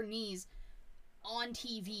busted her knees on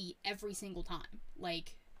TV every single time.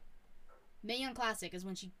 Like, Mae Young Classic is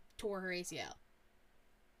when she tore her ACL.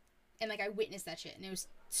 And, like, I witnessed that shit, and it was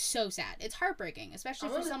so sad. It's heartbreaking, especially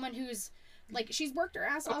for someone who's, like, she's worked her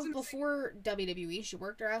ass off before WWE. She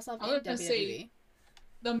worked her ass off in WWE.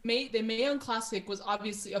 The Mae Young Classic was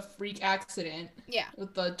obviously a freak accident. Yeah.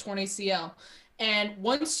 With the torn ACL. And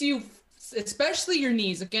once you, especially your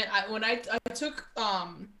knees, again, I took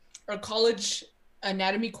a college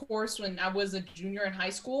anatomy course when I was a junior in high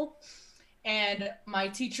school. And my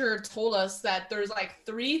teacher told us that there's like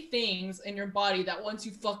 3 things in your body that once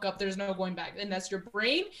you fuck up, there's no going back. And that's your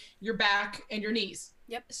brain, your back, and your knees.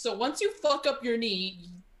 Yep. So once you fuck up your knee,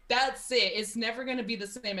 that's it. It's never going to be the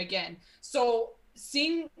same again. So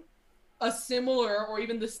seeing a similar or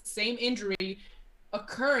even the same injury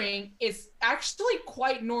occurring is actually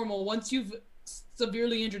quite normal once you've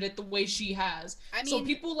severely injured it the way she has. I mean, so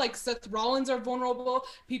people like Seth Rollins are vulnerable.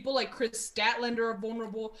 People like Chris Statlander are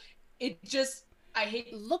vulnerable. It just, I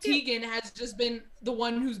hate Tegan has just been the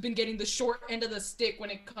one who's been getting the short end of the stick when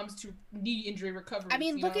it comes to knee injury recovery. I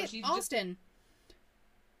mean, look at Austin.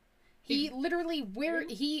 He literally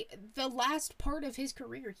the last part of his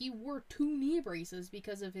career, he wore 2 knee braces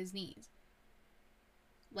because of his knees.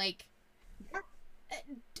 Like,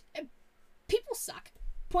 people suck.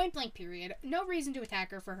 Point blank period. No reason to attack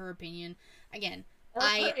her for her opinion. Again,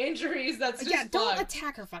 her injuries, that's just don't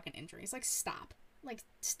attack her fucking injuries. Like, stop. Like,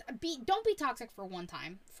 don't be toxic for one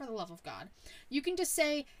time, for the love of God. You can just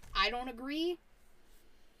say, I don't agree,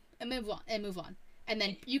 and move on. And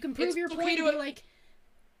then you can prove your point and be like,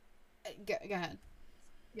 go ahead.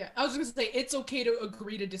 Yeah, I was going to say, it's okay to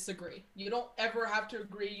agree to disagree. You don't ever have to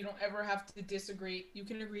agree. You don't ever have to disagree. You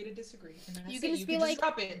can agree to disagree. And you can just be like,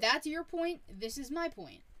 that's your point, this is my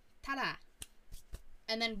point. Ta-da.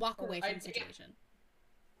 And then walk away from the situation.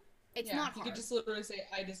 It's not hard. You could just literally say,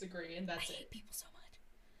 I disagree, and that's it. I hate people so much.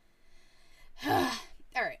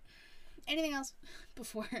 Alright. Anything else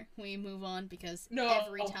before we move on? Because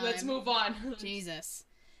every time... let's move on. Jesus.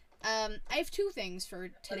 I have 2 things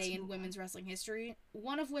for today in women's wrestling history.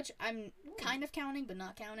 One of which I'm kind of counting, but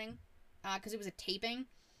not counting. Because it was a taping.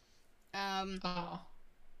 Last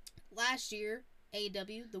year,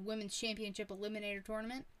 AEW, the Women's Championship Eliminator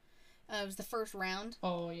Tournament. It was the first round.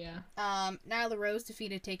 Oh, yeah. Nyla Rose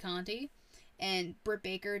defeated Tay Conti. And Britt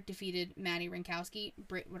Baker defeated Maddie Rinkowski.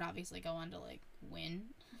 Britt would obviously go on to, like, win.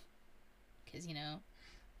 Because, you know,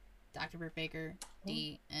 Dr. Britt Baker,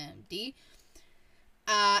 DMD.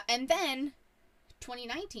 And then,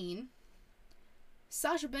 2019,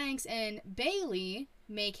 Sasha Banks and Bayley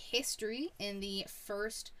make history in the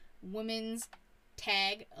first women's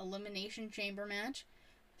tag elimination chamber match.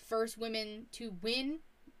 First women to win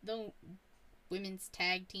the women's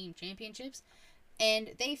tag team championships.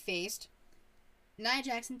 And they faced Nia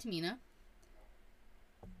Jax and Tamina,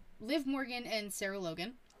 Liv Morgan and Sarah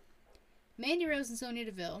Logan, Mandy Rose and Sonya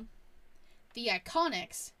Deville, the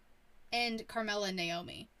Iconics, and Carmella and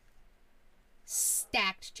Naomi.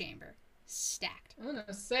 Stacked chamber. Stacked. I'm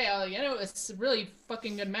gonna say, it's a really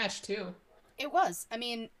fucking good match, too. It was. I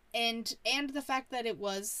mean, and the fact that it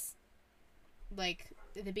was, like,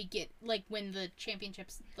 like, when the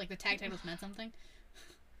championships, like, the tag titles meant something.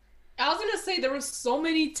 I was gonna say, there were so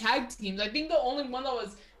many tag teams. I think the only one that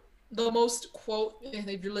was the most, quote,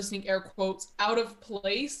 if you're listening, air quotes, out of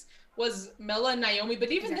place was Mella and Naomi,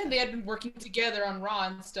 but even then they had been working together on Raw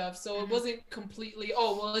and stuff, so it wasn't completely,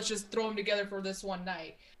 let's just throw them together for this one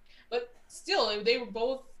night. but still, they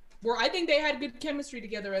were. I think they had good chemistry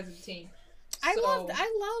together as a team. I So,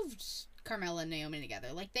 loved Carmella and Naomi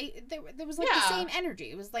together. Like there was like the yeah, same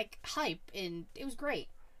energy. It was like hype and it was great.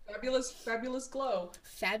 fabulous glow.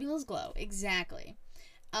 Fabulous glow, exactly.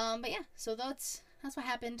 But yeah, so that's what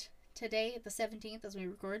happened today, the 17th, as we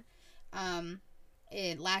record.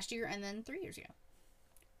 Last year and then 3 years ago.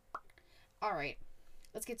 All right,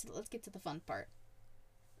 let's get to the fun part.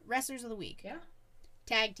 Wrestlers of the week. Yeah.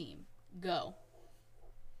 Tag team, go.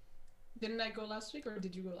 Didn't I go last week, or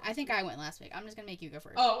did you go last I think week? I went last week. I'm just gonna make you go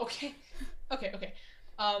first. Oh, okay. Okay.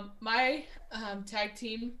 My tag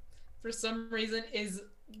team, for some reason, is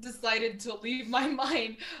decided to leave my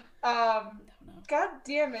mind. No. God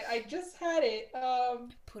damn it! I just had it.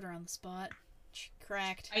 Put her on the spot. She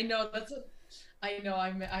cracked. I know I know.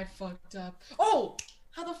 I fucked up. Oh,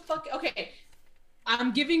 how the fuck? Okay,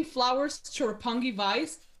 I'm giving flowers to Roppongi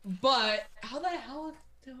Vice, but how the hell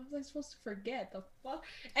was I supposed to forget? The fuck?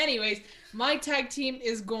 Anyways, my tag team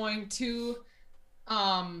is going to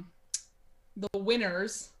the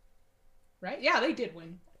winners, right? Yeah, they did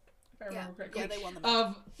win. If I remember correctly. Yeah, they won the match.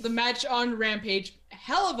 Of the match on Rampage.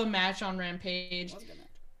 Hell of a match on Rampage. Was a good match.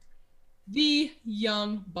 The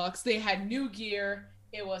Young Bucks. They had new gear.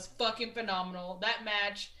 It was fucking phenomenal. That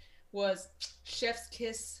match was chef's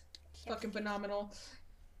kiss. Fucking phenomenal.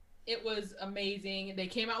 It was amazing. They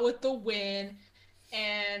came out with the win.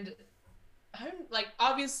 And I'm like,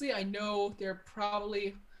 obviously, I know they're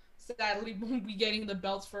probably sadly won't be getting the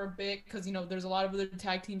belts for a bit because, you know, there's a lot of other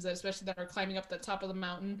tag teams that, especially that are climbing up the top of the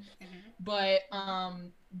mountain. Mm-hmm. But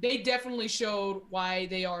they definitely showed why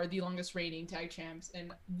they are the longest reigning tag champs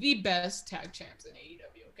and the best tag champs in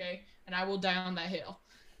AEW, okay? And I will die on that hill.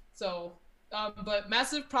 So, but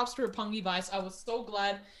massive props to Roppongi Vice. I was so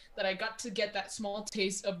glad that I got to get that small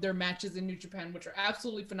taste of their matches in New Japan, which are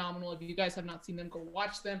absolutely phenomenal. If you guys have not seen them, go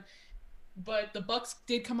watch them. But the Bucks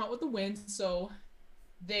did come out with the win, so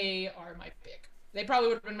they are my pick. They probably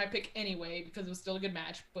would have been my pick anyway because it was still a good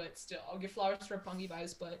match, but still, I'll give flowers to Roppongi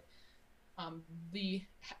Vice. But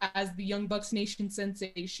as the Young Bucks Nation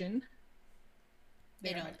sensation,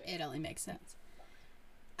 It only makes sense.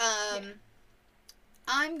 Yeah.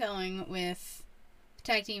 I'm going with the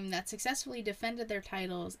tag team that successfully defended their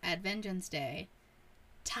titles at Vengeance Day,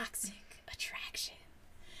 Toxic Attraction.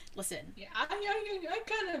 Listen. Yeah, I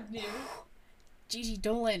kind of knew. Gigi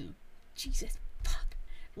Dolan. Jesus, fuck.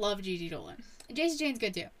 Love Gigi Dolan. And Jason Jane's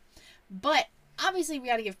good too. But obviously we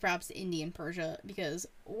gotta give props to Indy and Persia because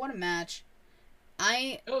what a match.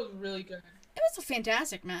 It was really good. It was a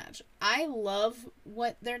fantastic match. I love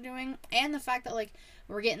what they're doing and the fact that like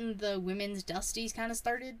we're getting the women's Dusties kind of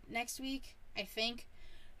started next week, I think.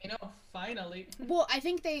 You know, finally. Well, I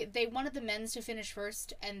think they wanted the men's to finish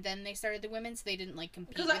first and then they started the women's so they didn't like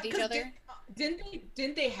compete with each other.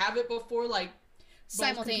 Didn't they have it before like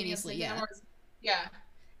Simultaneously, yeah. Yeah.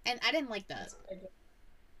 And I didn't like that.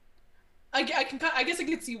 I guess I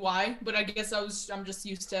could see why, but I guess I'm just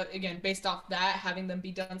used to, again, based off that, having them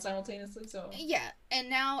be done simultaneously. So yeah, and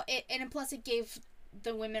now plus it gave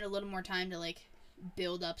the women a little more time to like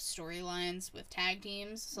build up storylines with tag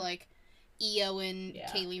teams. So like Io and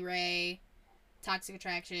Kaylee Ray, Toxic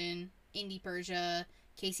Attraction, Indy Persia,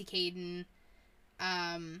 Casey Caden.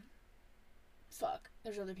 Fuck,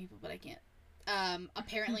 there's other people, but I can't.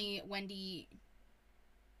 Apparently Wendy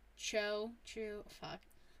True. Fuck.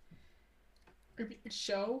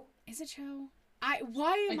 Show? Is it Cho?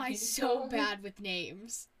 Why am I so bad with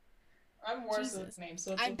names? I'm worse with names,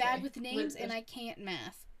 so it's I'm okay. bad with names and I can't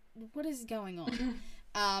math. What is going on?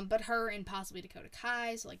 But her and possibly Dakota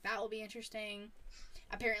Kai, so like that will be interesting.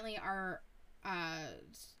 Apparently our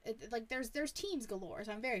like there's teams galore,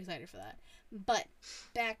 so I'm very excited for that. But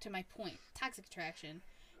back to my point, Toxic Attraction,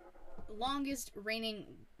 longest reigning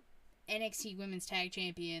NXT Women's Tag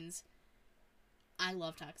Champions. I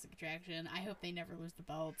love Toxic Attraction. I hope they never lose the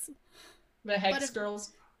belts. The Hex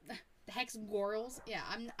Girls. The Hex Girls. Yeah,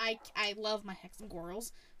 I love my Hex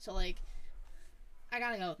Girls. So like, I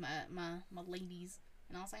gotta go with my ladies.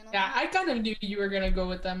 And I'll say I kind of knew you were gonna go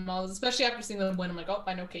with them, especially after seeing them win. I'm like, oh,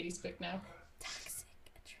 I know Katie's pick now. Toxic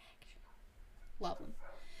Attraction. Love them.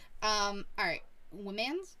 All right,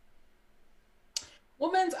 women's.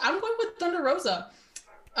 I'm going with Thunder Rosa.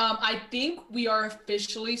 I think we are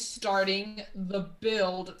officially starting the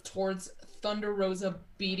build towards Thunder Rosa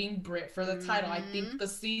beating Britt for the title. I think the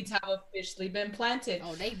seeds have officially been planted.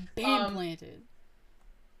 Oh, they've been planted.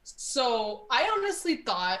 So I honestly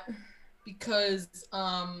thought, because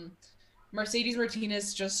Mercedes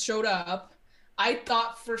Martinez just showed up, I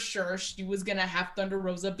thought for sure she was going to have Thunder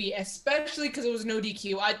Rosa beat, especially because it was no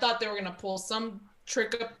DQ. I thought they were going to pull some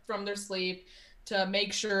trick up from their sleeve to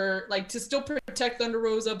make sure, like, to still protect Thunder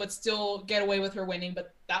Rosa, but still get away with her winning.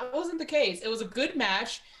 But that wasn't the case. It was a good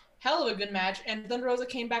match, hell of a good match, and Thunder Rosa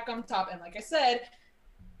came back on top. And like I said,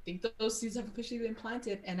 I think those seeds have officially been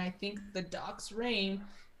planted, and I think the Doc's reign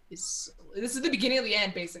is, this is the beginning of the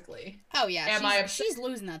end, basically. Oh yeah, she's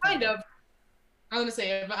losing that. Kind of. I was gonna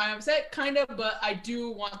say I'm upset, kind of, but I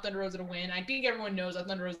do want Thunder Rosa to win. I think everyone knows that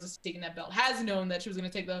Thunder Rosa is taking that belt. Has known that she was gonna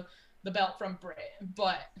take the belt from Bray,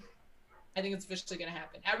 but I think it's officially gonna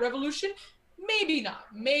happen at Revolution. Maybe not.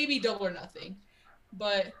 Maybe Double or Nothing,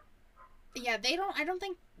 but yeah, they don't. I don't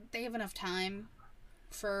think they have enough time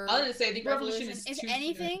for. I was gonna say I think Revolution is. If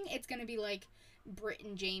anything, it's gonna be like Britt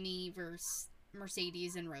and Jamie versus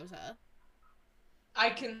Mercedes and Rosa. I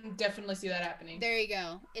can definitely see that happening. There you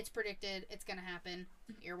go. It's predicted. It's gonna happen.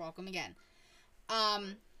 You're welcome again.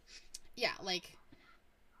 Yeah, like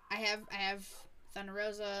I have Thunder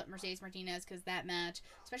Rosa, Mercedes Martinez, because that match,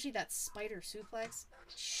 especially that spider suplex,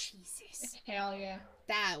 Jesus, hell yeah,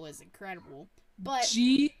 that was incredible. But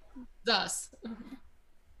Jesus,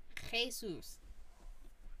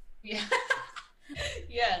 yeah,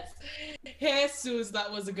 yes, Jesus, that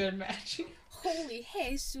was a good match. Holy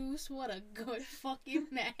Jesus, what a good fucking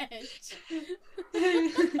match.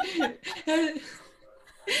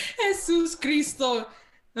 Jesus Cristo,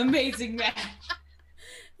 amazing match.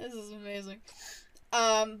 This is amazing.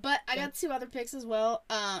 But I got two other picks as well.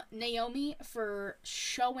 Naomi for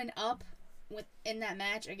showing up in that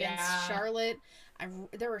match against Charlotte.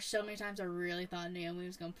 There were so many times I really thought Naomi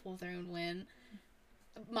was gonna pull through and win.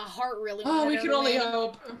 My heart really wanted we her can to only win,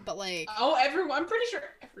 hope. But like, everyone, I'm pretty sure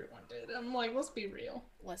everyone did. I'm like, let's be real.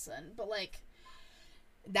 Listen, but like,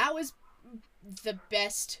 that was the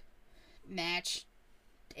best match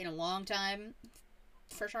in a long time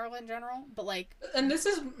for Charlotte in general. But like, and this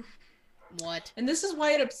is what? And this is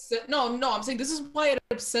why it upset. No, I'm saying this is why it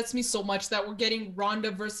upsets me so much that we're getting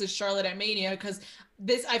Ronda versus Charlotte at Mania, because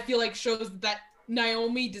this, I feel like, shows that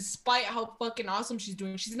Naomi, despite how fucking awesome she's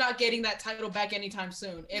doing, she's not getting that title back anytime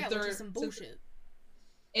soon. Yeah, which is some bullshit.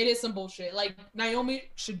 It is some bullshit. Like,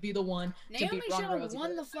 Naomi should be the one to beat Ronda Rousey. Naomi should have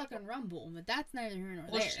won the fucking Rumble, but that's neither here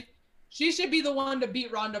nor there. She should be the one to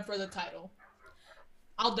beat Ronda for the title.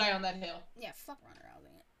 I'll die on that hill. Yeah, fuck Ronda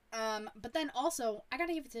Rousey. But then also, I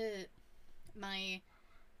gotta give it to my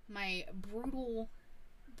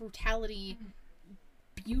brutality,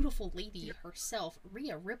 beautiful lady herself,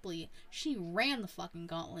 Rhea Ripley. She ran the fucking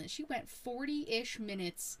gauntlet. She went 40-ish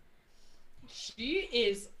minutes. She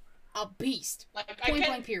is a beast. Like, point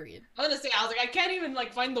blank period. I was like, I can't even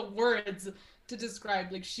like find the words to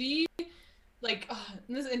describe. Like, she, like,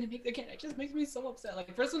 it just makes me so upset.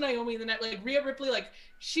 Like, first with Naomi, and then like Rhea Ripley, like,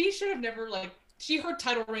 she should have never, like, her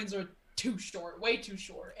title reigns are too short, way too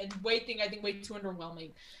short, and I think way too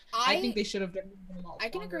underwhelming. I think they should have done a lot I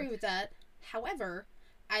can longer. agree with that. However,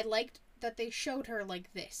 I liked that they showed her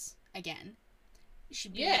like this again. She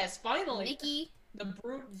beat finally Nikki, the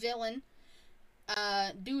brute villain,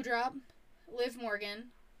 Doudrop, Liv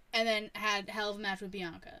Morgan, and then had hell of a match with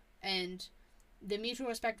Bianca. And the mutual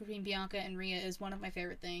respect between Bianca and Rhea is one of my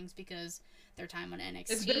favorite things because their time on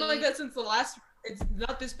NXT. It's been like that since the last. It's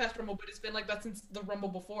not this past Rumble, but it's been like that since the Rumble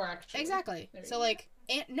before, actually. Exactly. So like,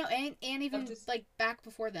 and even like back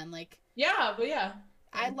before then, like. Yeah, but yeah.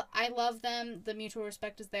 I love them. The mutual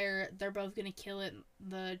respect is there. They're both gonna kill it in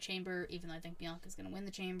the chamber, even though I think Bianca's gonna win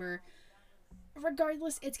the chamber.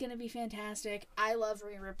 Regardless, it's gonna be fantastic. I love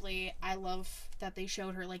Rhea Ripley. I love that they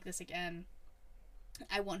showed her like this again.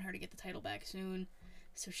 I want her to get the title back soon,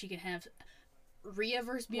 so she can have Rhea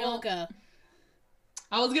versus Bianca.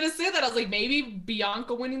 I was gonna say that. I was like, maybe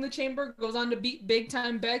Bianca winning the chamber goes on to beat Big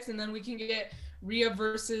Time Bex, and then we can get Rhea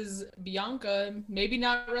versus Bianca. Maybe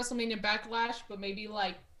not WrestleMania Backlash, but maybe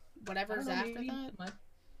like whatever's after that.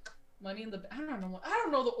 Money in the. I don't know. I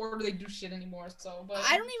don't know the order they do shit anymore. So, but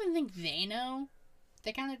I don't even think they know.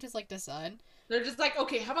 They kind of just like decide. They're just like,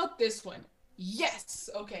 okay, how about this one? Yes.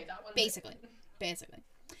 Okay, that one. Basically.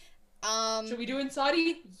 Should we do it in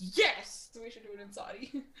Saudi? Yes. We should do it in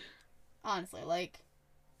Saudi. Honestly, like.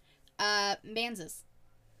 Manzes.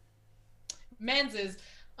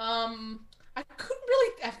 I couldn't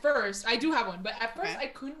really at first. I do have one, but at first I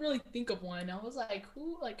couldn't really think of one. I was like,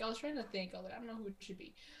 who? Like, I was trying to think. I was like, I don't know who it should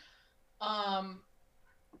be. I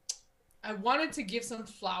wanted to give some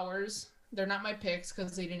flowers. They're not my picks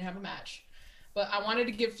because they didn't have a match. But I wanted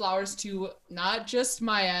to give flowers to not just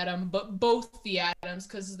my Adam, but both the Adams,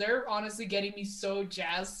 because they're honestly getting me so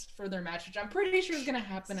jazzed for their match, which I'm pretty sure is going to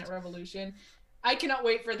happen at Revolution. I cannot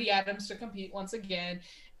wait for the Adams to compete once again.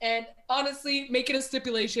 And honestly, make it a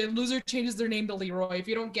stipulation. Loser changes their name to Leroy. If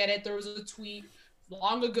you don't get it, there was a tweet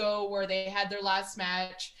long ago where they had their last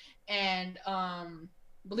match and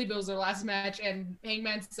believe it was their last match, and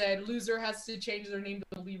Hangman said loser has to change their name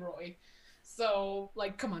to Leroy. So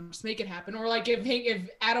like, come on, just make it happen. Or like if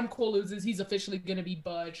Adam Cole loses, he's officially gonna be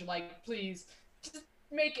Budge. Like, please, just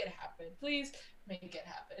make it happen. Please make it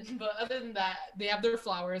happen. But other than that, they have their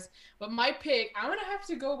flowers. But my pick, I'm gonna have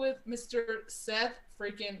to go with Mr. Seth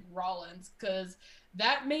freaking Rollins, because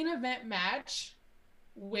that main event match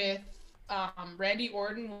with Randy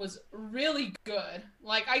Orton was really good.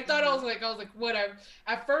 Like, I thought I was like whatever.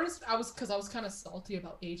 At first I was kind of salty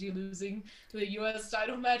about AJ losing the US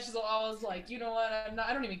title match, so I was like, you know what,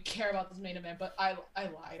 I don't even care about this main event. But I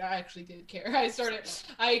lied, I actually did care.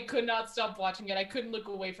 I could not stop watching it. I couldn't look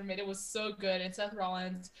away from it. It was so good, and Seth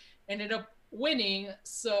Rollins ended up winning,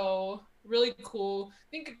 so really cool. I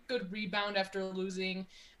think a good rebound after losing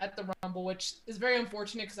at the Rumble, which is very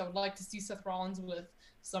unfortunate because I would like to see Seth Rollins with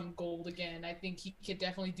some gold again. I think he could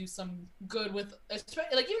definitely do some good with, like,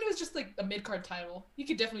 even if it was just like a mid-card title, he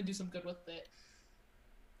could definitely do some good with it.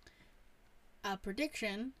 A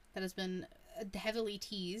prediction that has been heavily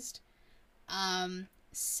teased.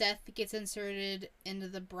 Seth gets inserted into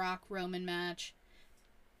the Brock Roman match.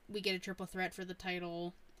 We get a triple threat for the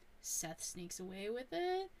title. Seth sneaks away with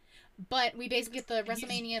it. But we basically get the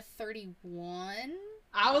WrestleMania 31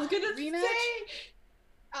 I was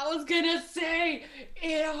gonna say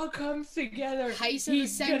it all comes together. Heist of the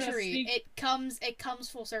century. It comes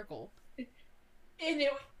full circle. And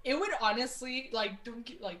it would honestly, like, don't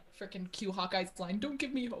get, like, freaking Q Hawkeye's line, don't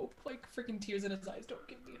give me hope. Like, freaking tears in his eyes, don't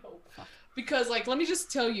give me hope. Because, like, let me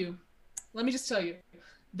just tell you,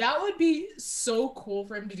 that would be so cool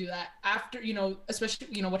for him to do that after, you know, especially,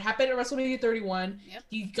 you know, what happened at WrestleMania 31. Yep.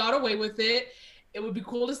 He got away with it. It would be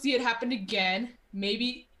cool to see it happen again.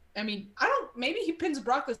 Maybe he pins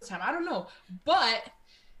Brock this time. I don't know. But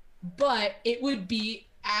it would be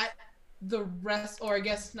at the or I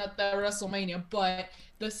guess not the WrestleMania, but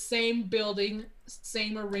the same building,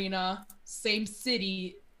 same arena, same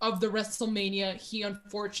city of the WrestleMania he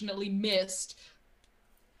unfortunately missed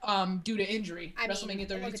due to injury. WrestleMania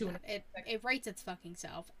 32. It writes its fucking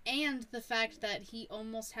self. And the fact that he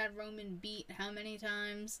almost had Roman beat how many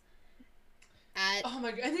times? Oh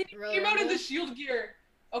my god. And then he came out in the Shield gear.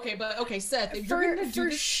 Okay, Seth, if you're gonna do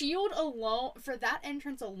this... Shield alone, for that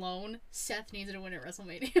entrance alone, Seth needs to win at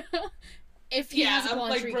WrestleMania. If he has a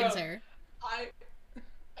launch reconsider.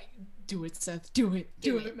 Do it, Seth. Do it.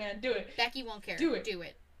 Do it, man. Do it. Becky won't care. Do it. Do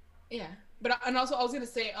it. Yeah. And also I was gonna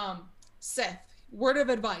say, Seth, word of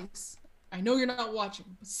advice. I know you're not watching,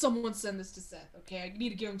 but someone send this to Seth, okay? I need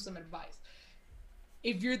to give him some advice.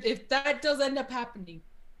 If that does end up happening,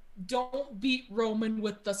 don't beat Roman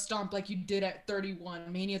with the stomp like you did at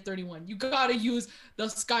 31, Mania 31. You gotta use the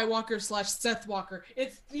Skywalker/Seth Walker.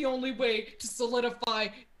 It's the only way to solidify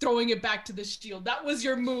throwing it back to the Shield. That was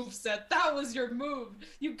your move, Seth. That was your move.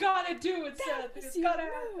 You gotta do it, Seth. It's gotta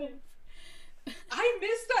happen. I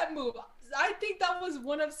missed that move. I think that was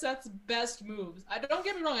one of Seth's best moves. Don't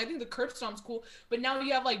get me wrong. I think the curb stomp's cool, but now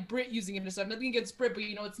you have like Britt using it and stuff. Nothing against Britt, but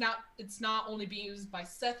you know it's not only being used by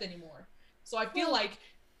Seth anymore. So I feel like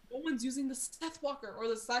no one's using the Seth Walker or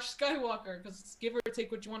the /Skywalker, because give or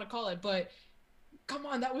take what you want to call it. But come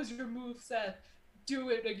on, that was your move, Seth. Do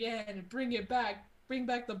it again. Bring it back. Bring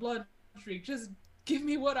back the blood streak. Just give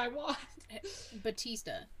me what I want.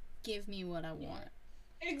 Batista, give me what I want.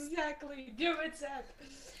 Exactly. Do it, Seth.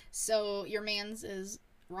 So your man's is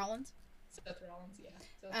Rollins? Seth Rollins, yeah.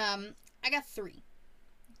 I got 3.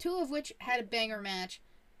 2 of which had a banger match.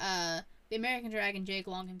 The American Dragon, Jake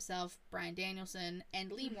Long himself, Bryan Danielson,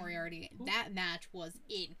 and Lee Moriarty. That match was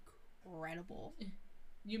incredible.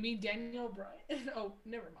 You mean Daniel Bryan? Oh,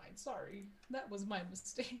 never mind. Sorry. That was my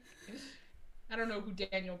mistake. I don't know who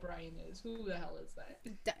Daniel Bryan is. Who the hell is that?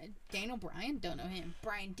 Daniel Bryan? Don't know him.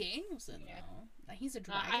 Bryan Danielson, though. He's a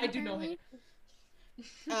dragon. I do know him.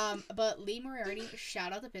 But Lee Moriarty,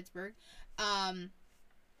 shout out to Pittsburgh.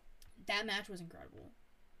 That match was incredible.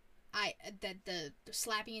 The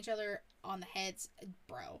slapping each other on the heads,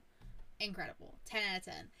 bro, incredible. 10 out of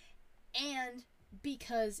 10. And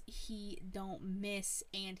because he don't miss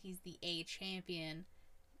and he's the A champion,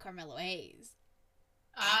 Carmelo Hayes.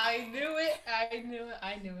 I knew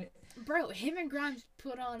it. Bro, him and Grimes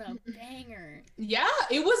put on a banger. Yeah,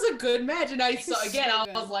 it was a good match, and I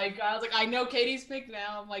was like, I know Katie's pick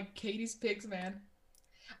now. I'm like, Katie's picks, man.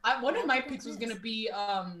 One of my picks was gonna be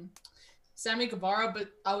Sammy Guevara, but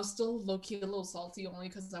I was still low-key a little salty only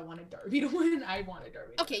because I wanted Darby to win. I wanted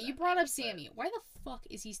Darby to win. Okay, you brought up Sammy. Why the fuck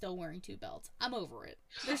is he still wearing 2 belts? I'm over it.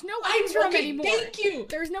 There's no interim anymore. Thank you.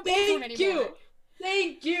 There's no interim anymore.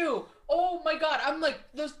 Thank you. Oh my god, I'm like,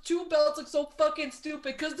 those two belts look so fucking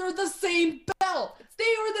stupid because they're the same belt. They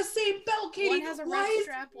are the same belt, Katie. One has a red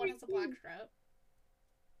strap, one has a black strap.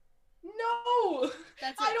 No,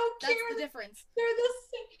 That's it. I don't care. That's the difference. They're the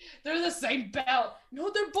same. They're the same belt. No,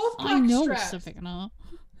 they're both black I know, straps. Savannah.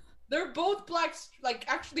 They're both black. Like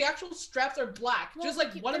actually, the actual straps are black. Well, just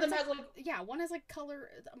like one of them has like. Yeah, one has like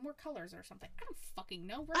more colors or something. I don't fucking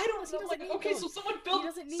know. I don't know. Like, okay, so someone filled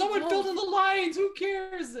both. in the lines. Who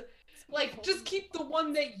cares? Like, just keep the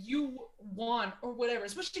one that you want or whatever.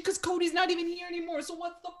 Especially because Cody's not even here anymore. So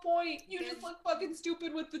what's the point? You just look fucking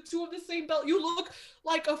stupid with the two of the same belt. You look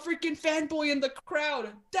like a freaking fanboy in the crowd.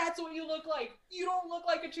 That's what you look like. You don't look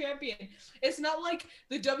like a champion. It's not like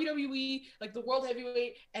the WWE, like the World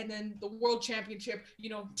Heavyweight and then the World Championship, you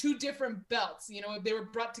know, two different belts, you know, if they were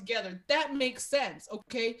brought together. That makes sense,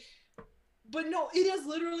 okay? But no, it is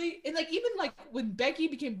literally, and like even like when Becky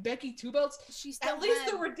became Becky Two Belts, at least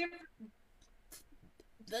there were different.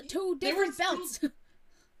 The two different belts.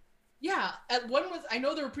 Yeah, at one was, I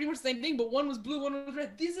know they were pretty much the same thing, but one was blue, one was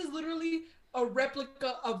red. This is literally a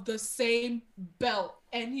replica of the same belt,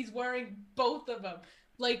 and he's wearing both of them.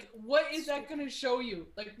 Like, what is that gonna show you?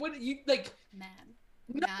 Like, what you like? Mad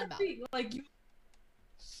about it. Like you.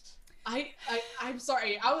 I'm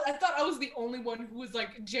sorry. I thought I was the only one who was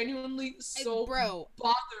like genuinely so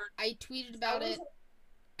bothered. I tweeted about it.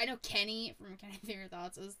 I know Kenny from Kenny Theory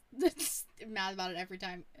Thoughts is mad about it every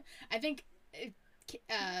time. I think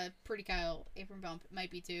Pretty Kyle Apron Bump might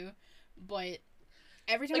be too, but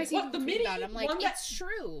every time I see him tweet about it, I'm like, it's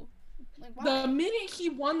true. Like, why? The minute he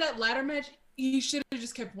won that ladder match, he should have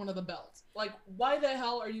just kept one of the belts. Like, why the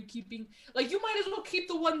hell are you keeping? Like, you might as well keep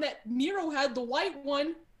the one that Miro had, the white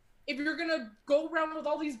one. If you're gonna go around with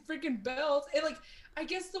all these freaking belts, and like, I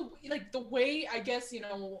guess the way, I guess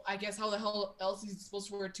how the hell else he's supposed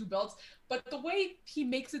to wear two belts, but the way he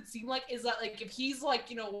makes it seem like is that like if he's like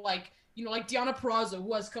like Deonna Purrazzo,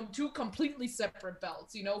 who has two completely separate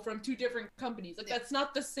belts, from two different companies, like that's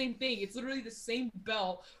not the same thing. It's literally the same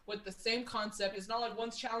belt with the same concept. It's not like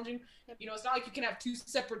one's challenging, it's not like you can have two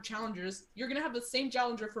separate challengers. You're gonna have the same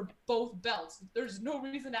challenger for both belts. There's no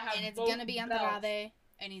reason to have both belts. And it's gonna be Andrade.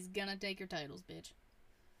 And he's gonna take your titles, bitch.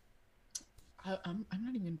 I'm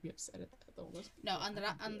not even gonna be upset at that though. No,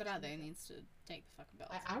 Andrade needs to take the fucking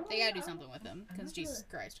belt. They gotta do something with him, because Jesus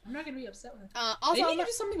Christ. I'm not gonna be upset with him. Also, they need to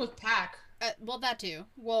do something with Pac. Well, that too.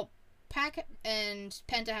 Well, Pac and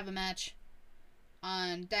Penta have a match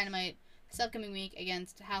on Dynamite this upcoming week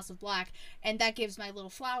against House of Black, and that gives my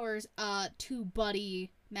little flowers to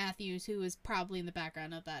Buddy Matthews, who is probably in the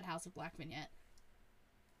background of that House of Black vignette.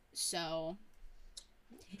 So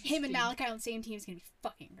him and Malachi on the same team is gonna be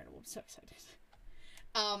fucking incredible. I'm so excited.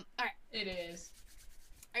 Alright. It is.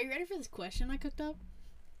 Are you ready for this question I cooked up?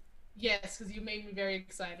 Yes, because you made me very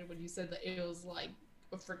excited when you said that it was like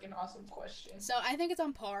a freaking awesome question. So I think it's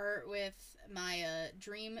on par with my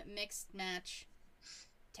dream mixed match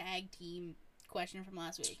tag team question from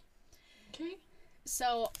last week. Okay.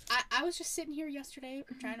 So I was just sitting here yesterday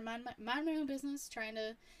trying to mind my own business,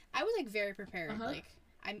 I was like very prepared. Like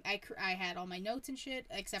I had all my notes and shit,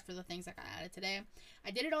 except for the things that got added today.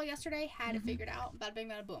 I did it all yesterday, had it figured out, bada bing,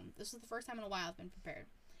 bada boom. This is the first time in a while I've been prepared.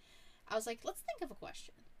 I was like, let's think of a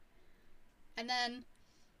question. And then,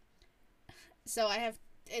 so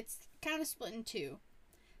it's kind of split in two.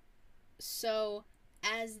 So,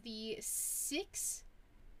 as the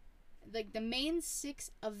main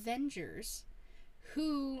 6 Avengers,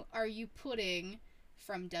 who are you putting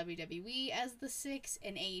from WWE as the 6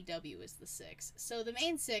 and AEW as the 6? So the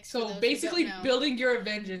main 6. So basically building your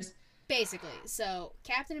Avengers. Basically. So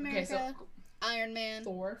Captain America, Iron Man,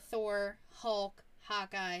 Thor, Hulk,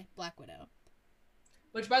 Hawkeye, Black Widow.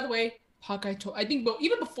 Which, by the way, Hawkeye, I think, but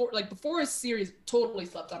even before his series, totally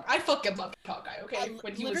slept on. I fucking loved Hawkeye, okay?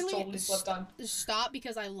 When he was totally slept on. Stop,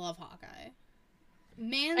 because I love Hawkeye.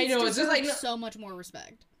 Man, I know, it's just like so much more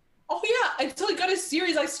respect. Oh yeah, until he got his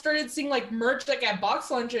series, I started seeing like merch like at Box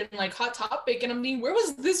Lunch and like Hot Topic, and I'm thinking, where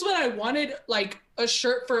was this when I wanted like a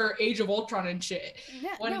shirt for Age of Ultron and shit?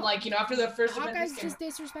 Yeah, after the first event, Hawkeye's just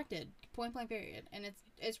disrespected, point blank period, and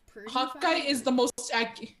it's pretty. Hawkeye is the most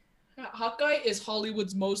Hawkeye is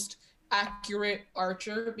Hollywood's most accurate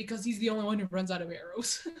archer because he's the only one who runs out of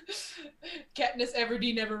arrows. Katniss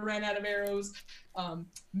Everdeen never ran out of arrows.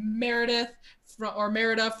 Merida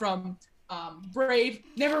from Brave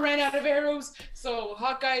never ran out of arrows. So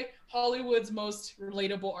Hawkeye, Hollywood's most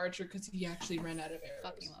relatable archer because he actually ran out of arrows.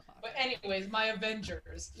 Fucking love Hawkeye. But anyways, my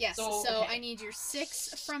Avengers. Yes. So I need your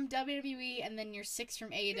 6 from WWE and then your 6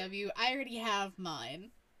 from AEW. I already have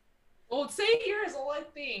mine. Well, say yours, all I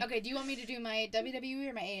think. Okay. Do you want me to do my WWE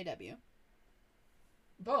or my AEW?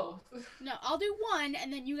 Both. No, I'll do one,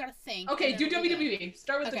 and then you gotta think. Okay, do we'll WWE.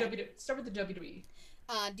 Start with Okay. the WWE. Start with the WWE.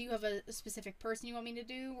 Do you have a specific person you want me to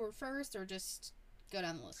do or first, or just go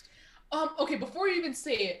down the list? Okay, before you even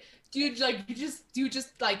say it, do you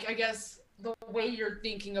just like, I guess the way you're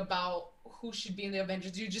thinking about who should be in the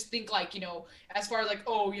Avengers, do you just think like, as far as like,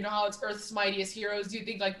 oh, you know how it's Earth's mightiest heroes, do you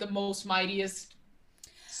think like the most mightiest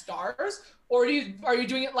stars? Or are you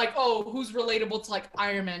doing it like, oh, who's relatable to like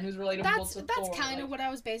Iron Man, who's relatable That's to that's Thor? kind of Like, what I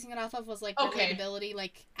was basing it off of, was like okay. relatability,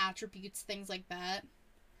 like attributes, things like that.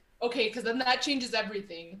 Okay, because then that changes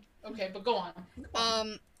everything. Okay, but go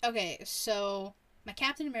on. Okay, so my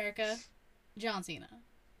Captain America, John Cena.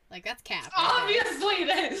 Like, that's Cap. Obviously,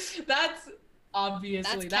 that's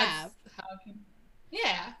obviously That's that's Cap. how.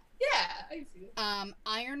 Yeah, yeah, I see it.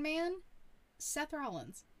 Iron Man, Seth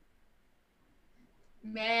Rollins.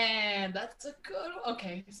 Man, that's a good.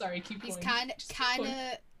 Okay, sorry, keep He's going. kind Just keep of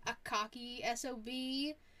going. a cocky SOB,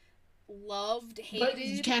 loved, But you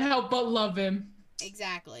hated. can't help but love him.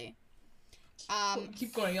 Exactly.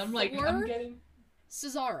 Keep going. I'm like, Thor, I'm getting.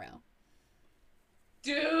 Cesaro.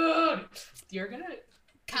 Dude, you're gonna.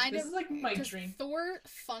 Kind This of is like my 'cause dream. Thor,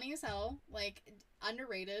 funny as hell, like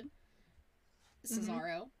underrated. Mm-hmm.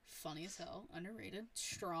 Cesaro, funny as hell, underrated,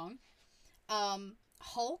 strong.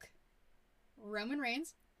 Hulk, Roman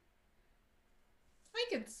Reigns. I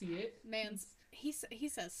can see it. Man's he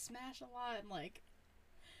says smash a lot,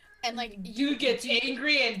 and like Dude gets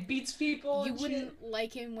angry and beats people. you And wouldn't shit.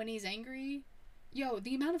 like him when he's angry. Yo,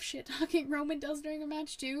 the amount of shit talking Roman does during a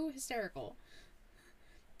match too, hysterical.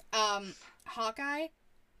 Hawkeye,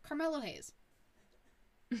 Carmelo Hayes.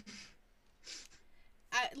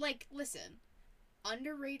 Listen,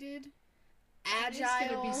 underrated, It's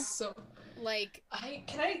gonna be agile, so. like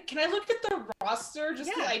Can I look at the roster?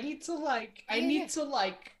 Just 'cause Yeah. I need to like. I Yeah, need yeah. to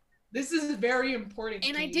like. This is very important.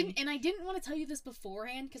 and to I me. didn't want to tell you this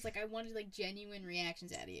beforehand because like I wanted like genuine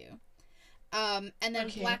reactions out of you. And then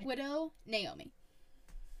Okay. Black Widow, Naomi.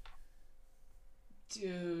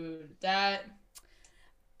 Dude, that.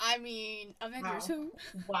 I mean, Avengers Wow. who?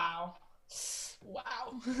 Wow.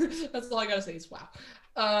 Wow. That's all I gotta say is wow.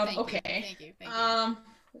 Thank you, Okay. Thank you. Thank you.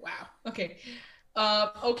 Wow. Okay.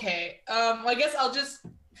 Okay. I guess I'll just.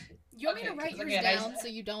 You want me to okay, write 'cause yours again, down so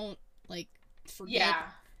you don't like forget? Yeah.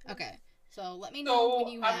 Okay. So let me know So when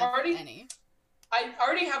you I'm have already. any. I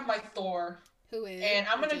already have my Thor, Who is? and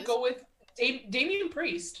I'm which gonna is- go with Damian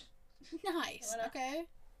Priest. Nice. Wanna- Okay.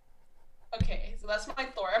 Okay, so that's my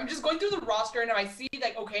Thor. I'm just going through the roster, and if I see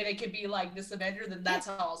like, okay, they could be like this Avenger, then that's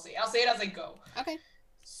how I'll say it. I'll say it as I go. Okay.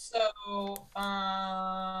 So,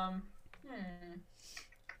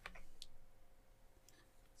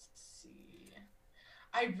 let's see.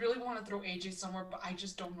 I really want to throw AJ somewhere, but I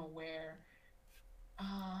just don't know where.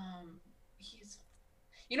 He's.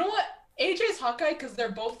 You know what? AJ's Hawkeye because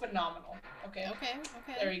they're both phenomenal. Okay. Okay.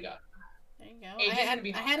 There you go. There you go. AJ's gonna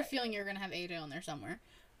be I had a Hawkeye. feeling you were gonna have AJ on there somewhere.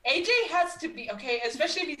 AJ has to be okay,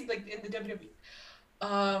 especially if he's like in the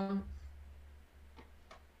WWE.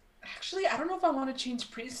 Actually, I don't know if I want to change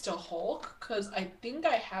Priest to Hulk because I think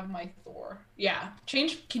I have my Thor. Yeah,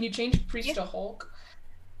 change. Can you change Priest Yeah. to Hulk?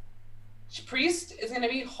 Priest is gonna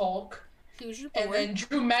be Hulk, Who's your and Thor? then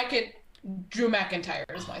Drew McIntyre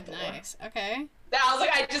is my Thor. Nice. Okay. I was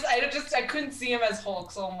like, I couldn't see him as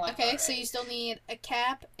Hulk, so I'm like, Okay. alright. So you still need a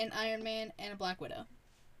Cap, an Iron Man, and a Black Widow.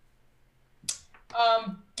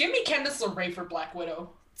 Give me Candice LeRae for Black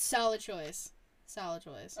Widow. Solid choice. Solid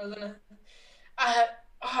choice. I was gonna.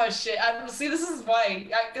 Oh shit! See, this is why.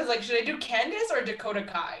 Because like, should I do Candace or Dakota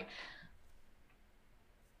Kai?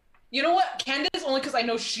 You know what? Candace only because I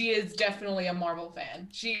know she is definitely a Marvel fan.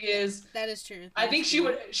 She is. That is true. I think she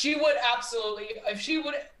would. She would absolutely. If she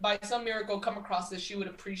would, by some miracle, come across this, she would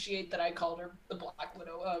appreciate that I called her the Black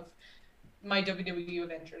Widow of my WWE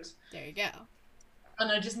Avengers. There you go.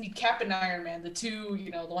 And I just need Cap and Iron Man, the two,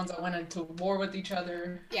 the ones that went into war with each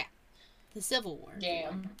other. The Civil War.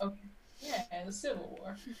 Yeah. Okay. Yeah, the Civil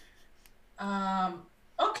War.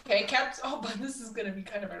 Okay, Cap. Oh, but this is gonna be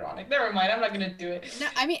kind of ironic. Never mind. I'm not gonna do it. No,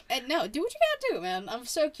 I mean, no. Do what you gotta do, man. I'm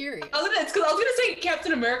so curious. It's because I was gonna say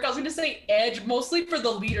Captain America. I was gonna say Edge, mostly for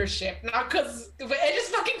the leadership, not because. But Edge is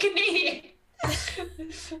fucking Canadian.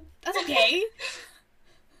 That's okay.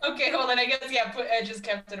 Okay, well then I guess put Edge as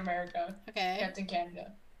Captain America, Okay. Captain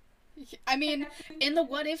Canada. I mean, in the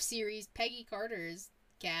What If series, Peggy Carter is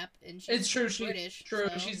Cap, and she's It's true. British. True.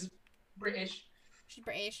 so- She's British. She's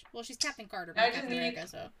British. Well, she's Captain Carter, I but just Captain need- America,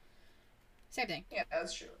 so same thing. Yeah,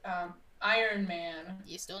 that's true. Iron Man.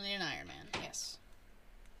 You still need an Iron Man. Yes.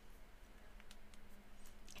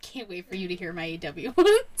 I can't wait for you to hear my AW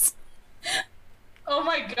ones. Oh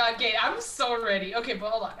my god, Kate, I'm so ready. Okay, but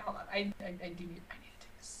hold on. I do need to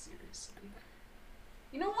take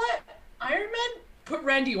You know what? Iron Man? Put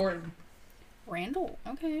Randy Orton. Randall.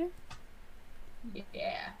 Okay.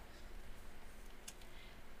 Yeah.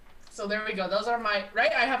 So there we go. Those are my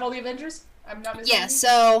right. I have all the Avengers. I'm not missing. Yeah.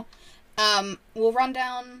 So, we'll run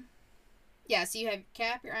down. Yeah. So you have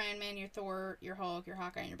Cap, your Iron Man, your Thor, your Hulk, your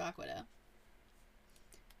Hawkeye, and your Black Widow.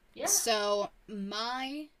 Yeah. So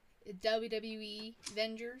my WWE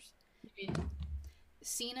Avengers.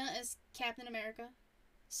 Cena is Captain America.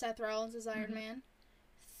 Seth Rollins is Iron Man.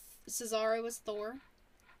 Cesaro is Thor.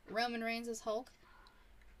 Roman Reigns as Hulk.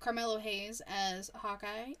 Carmelo Hayes as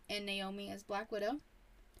Hawkeye. And Naomi as Black Widow.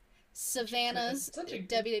 Savannah's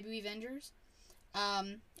WWE Avengers.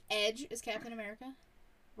 Edge is Captain America.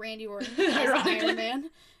 Randy Orton as Iron Man.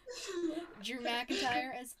 Drew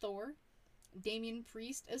McIntyre as Thor. Damian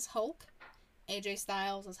Priest as Hulk. AJ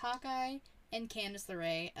Styles as Hawkeye. And Candice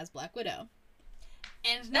LeRae as Black Widow.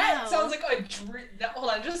 And now, that sounds like a dream. Hold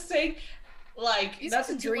on, just saying, like that's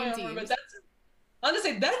a dream team. But I'm gonna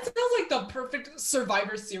say that sounds like the perfect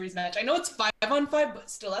Survivor Series match. I know it's 5-on-5, but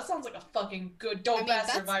still, that sounds like a fucking good dope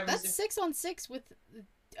ass Survivor Series. That's 6-on-6 with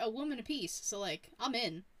a woman apiece. So like, I'm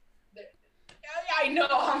in. I know.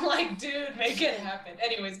 I'm like, dude, make it happen.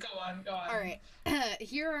 Anyways, go on. All right,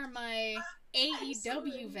 here are my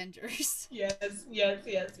AEW Avengers. Yes.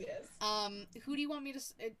 Who do you want me to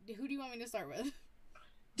start with?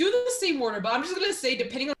 Do the same order, but I'm just gonna say,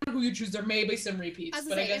 depending on who you choose, there may be some repeats.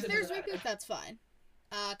 I guess if there's repeats, that's fine.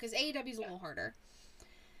 Because AEW's a little harder.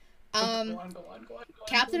 Go on.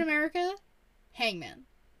 Captain America, Hangman.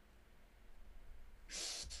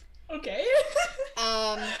 Okay.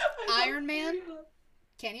 Iron Man,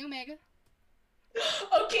 Kenny Omega.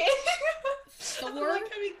 Okay. Thor,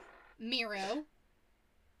 Miro.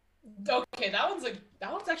 Okay, that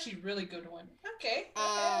one's actually a really good one. Okay.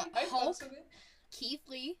 Hulk, Keith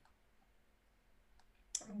Lee.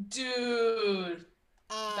 Dude.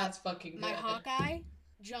 That's fucking good. My Hawkeye,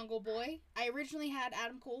 Jungle Boy. I originally had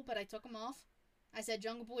Adam Cole, but I took him off. I said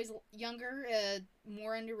Jungle Boy's younger,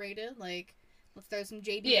 more underrated. Like, let's throw some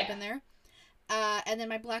JB up in there. And then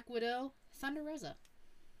my Black Widow, Thunder Rosa.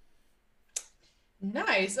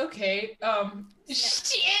 Nice. Okay.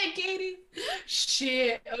 Shit, Katie.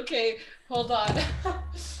 Shit. Okay. Hold on.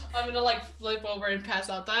 I'm gonna like flip over and pass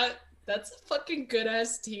out. That's a fucking good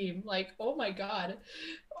ass team. Like, oh my god.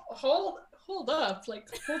 Hold up. Like,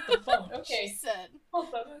 hold the phone. Okay. She said.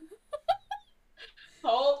 Hold up.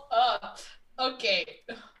 Hold up. Okay.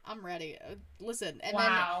 I'm ready. Listen, and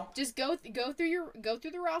wow. Then just go through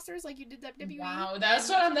the rosters like you did WWE. Wow, that's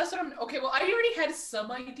what I'm. Okay, well, I already had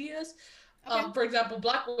some ideas. Okay. For example,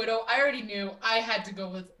 Black Widow. I already knew I had to go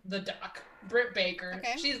with the Doc, Britt Baker.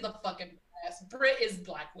 Okay. She's the fucking best. Britt is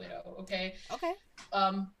Black Widow. Okay. Okay.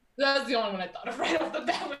 That's the only one I thought of right off the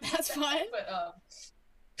bat. That's fine. But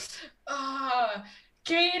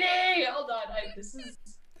Katie, hold on. This is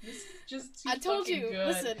just too I told you. Good.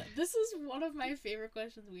 Listen, this is one of my favorite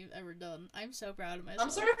questions we've ever done. I'm so proud of myself.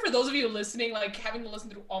 I'm sorry for those of you listening, like having to listen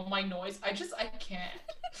through all my noise. I can't.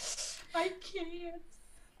 I can't.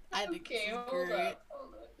 I think okay, this is hold great. up.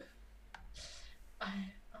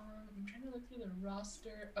 I'm trying to look through the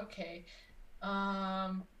roster. Okay.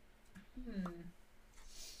 Dang,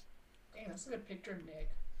 that's a good picture of Nick.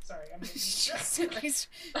 Sorry, I'm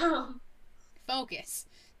focus,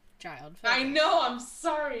 child. Focus. I know. I'm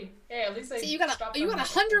sorry. Hey, at least you got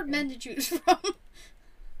 100 men to choose from.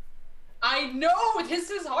 I know this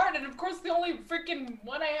is hard, and of course the only freaking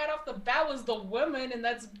one I had off the bat was the woman, and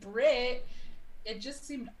that's Britt. It just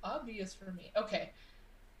seemed obvious for me. Okay,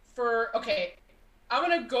 I'm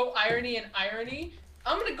gonna go irony.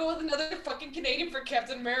 I'm gonna go with another fucking Canadian for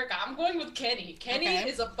Captain America. I'm going with Kenny. Kenny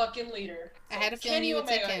is a fucking leader. So I had a feeling you would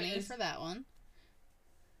say Kenny for that one.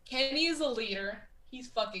 Kenny is a leader. He's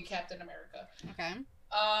fucking Captain America. Okay.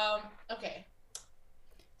 Okay.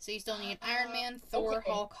 So you still need Iron Man, Thor,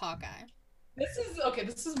 Hulk, Hawkeye. This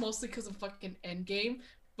is mostly because of fucking Endgame.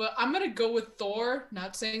 But I'm gonna go with Thor.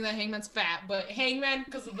 Not saying that Hangman's fat, but Hangman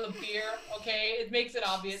because of the beer. Okay, it makes it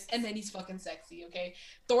obvious, and then he's fucking sexy. Okay,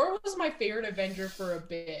 Thor was my favorite Avenger for a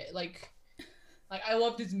bit. Like I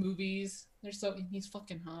loved his movies. He's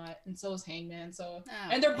fucking hot, and so is Hangman. So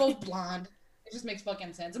and they're both blonde. It just makes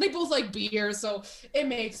fucking sense, and they both like beer, so it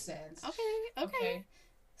makes sense. Okay.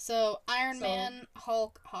 So Iron Man,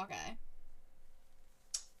 Hulk, Hawkeye.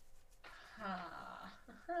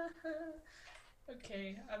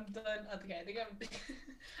 Okay, I'm done. Okay, I think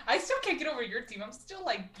I still can't get over your team. I'm still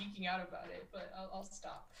like geeking out about it, but I'll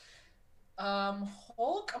stop.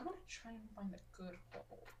 Hulk. I'm gonna try and find a good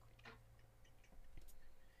Hulk.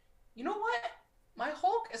 You know what? My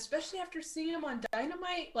Hulk is especially after seeing him on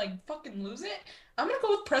Dynamite, like fucking lose it, I'm gonna go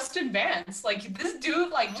with Preston Vance. Like this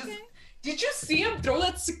dude, like just did you see him throw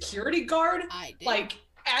that security guard? I did. Like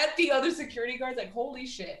at the other security guards, like holy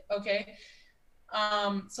shit. Okay.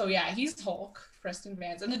 So yeah, he's Hulk, Preston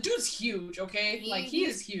Vance, and the dude's huge. Okay, he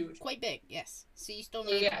is huge, quite big. Yes. So you still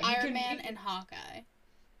need Iron Man and Hawkeye.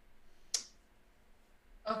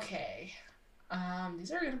 Okay.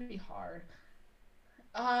 These are gonna be hard.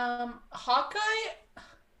 Hawkeye.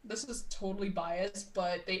 This is totally biased,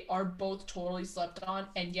 but they are both totally slept on,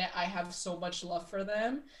 and yet I have so much love for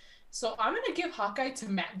them. So I'm gonna give Hawkeye to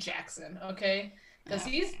Matt Jackson, okay? Because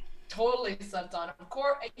he's totally slept on. Of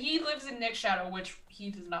course, he lives in Nick's shadow, which he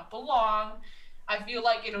does not belong. I feel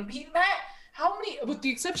like, Matt, how many, with the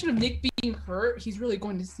exception of Nick being hurt, he's really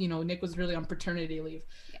going to, Nick was really on paternity leave.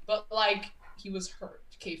 Yeah. But, like, he was hurt,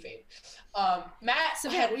 kayfabe. Matt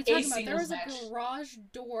had a singles match. There was a garage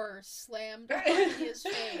door slammed on his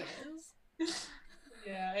face.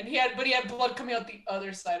 Yeah, and he had blood coming out the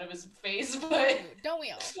other side of his face, but... Don't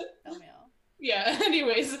we all? Yeah,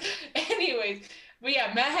 anyways. But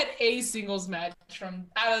yeah, Matt had a singles match from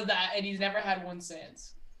out of that, and he's never had one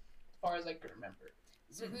since, as far as I can remember.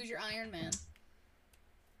 So who's your Iron Man?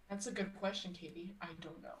 That's a good question, Katie. I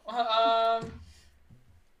don't know.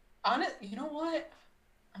 You know what?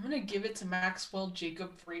 I'm gonna give it to Maxwell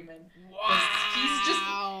Jacob Freeman.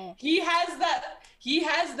 Wow. He has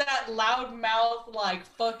that loud mouth, like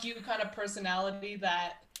fuck you kind of personality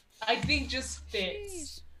that I think just fits.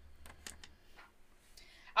 Jeez.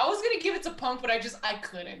 I was gonna give it to Punk, but I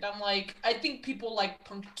couldn't. I'm like, I think people like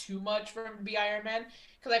Punk too much for him to be Iron Man,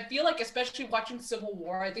 because I feel like, especially watching Civil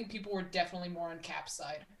War, I think people were definitely more on Cap's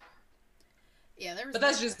side. Yeah, there was. But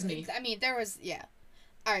that's just me. I mean, there was. Yeah.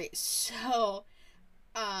 All right, so,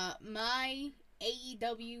 my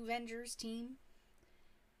AEW Avengers team: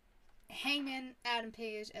 Hangman Adam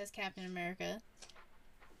Page as Captain America,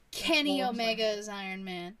 Kenny Omega as Iron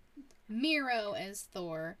Man, Miro as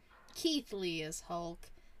Thor, Keith Lee as Hulk,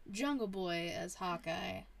 Jungle Boy as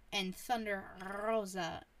Hawkeye, and Thunder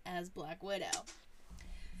Rosa as Black Widow.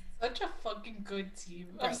 Such a fucking good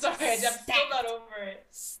team. I'm sorry, I'm still not over it.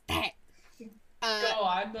 Stacked. Go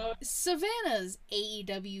on, though. Savannah's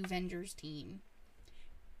AEW Avengers team: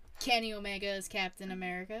 Kenny Omega as Captain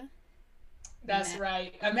America. That's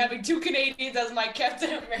right. I'm having two Canadians as my Captain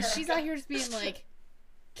America. She's out here just being like,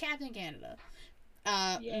 Captain Canada.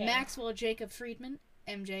 Maxwell Jacob Friedman,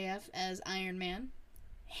 MJF, as Iron Man.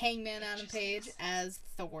 Hangman Adam Page as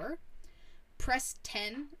Thor.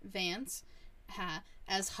 Preston Vance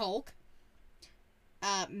as Hulk.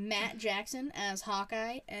 Matt Jackson as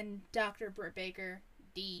Hawkeye. And Dr. Britt Baker,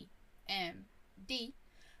 DMD,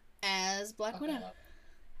 as Black Widow.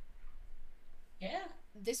 Yeah.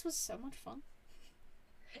 This was so much fun.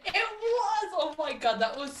 It was! Oh my god,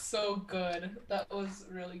 that was so good. That was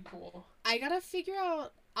really cool. I gotta figure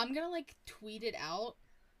out... I'm gonna, tweet it out.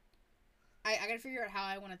 I gotta figure out how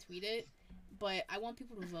I want to tweet it, but I want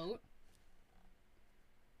people to vote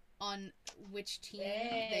on which team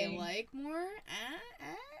they like more.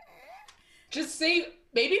 Just say,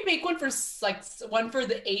 maybe make one for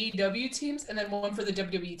the AEW teams and then one for the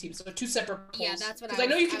WWE teams. So 2 separate polls. Yeah, that's what I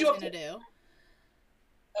know you can do up to do.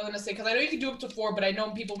 I was gonna say, because I know you can do up to 4, but I know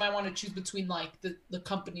people might want to choose between the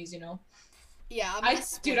companies, Yeah, I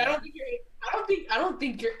don't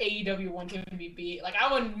think your AEW one can be beat. Like,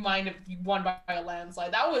 I wouldn't mind if you won by a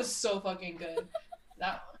landslide. That was so fucking good.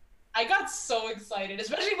 I got so excited,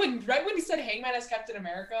 especially right when he said Hangman as Captain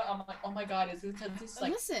America. I'm like, oh my god, is this because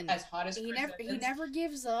he's as hot as he never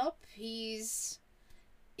gives up. He's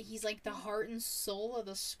like the heart and soul of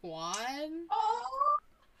the squad. Oh,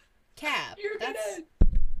 Cap.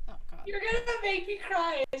 Oh god. You're gonna make me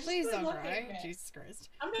cry. Please don't cry. Hangman. Jesus Christ.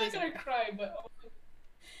 I'm not gonna cry, but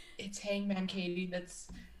it's Hangman, Katie.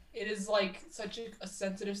 It is like such a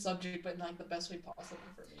sensitive subject, but in like the best way possible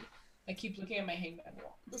for me. I keep looking at my Hangman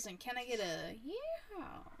wall. Listen, can I get a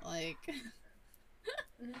yeehaw? Like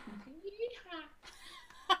you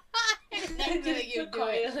do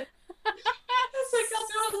it. It's like,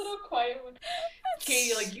 I'll do a little quiet one.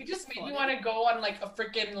 Katie, you just made me want to go on a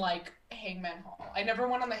freaking Hangman Hall. I never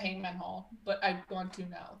went on the Hangman Hall, but I want to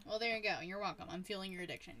now. Well, there you go. You're welcome. I'm feeling your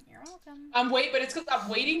addiction. You're welcome. But it's because I'm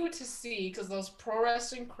waiting to see, because those pro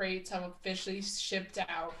wrestling crates have officially shipped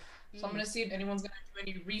out. So I'm gonna see if anyone's gonna do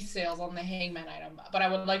any resales on the Hangman item. But I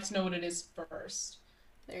would like to know what it is first.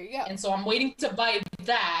 There you go. And so I'm waiting to buy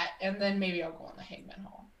that, and then maybe I'll go on the Hangman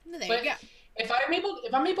Hall. There you go. If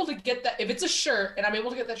I'm able to get that, if it's a shirt and I'm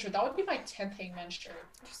able to get that shirt, that would be my 10th Hangman shirt.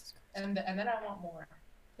 And then I want more.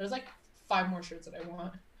 There's 5 more shirts that I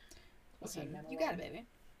want. Listen, you got it, baby.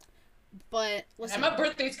 But listen, And my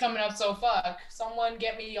birthday's coming up, so fuck. Someone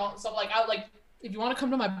get me on. So like, I like if you want to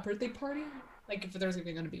come to my birthday party, like if there's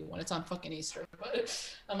even gonna be one, it's on fucking Easter.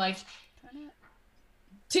 But I'm like,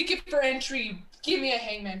 ticket for entry. Give me a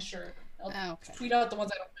Hangman shirt. I'll tweet out the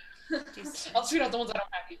ones I don't. I'll tweet out the ones I don't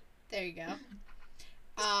have. There you go.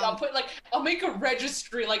 I'll make a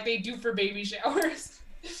registry like they do for baby showers.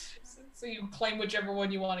 So you claim whichever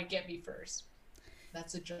one you want to get me first.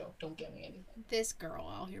 That's a joke. Don't get me anything. This girl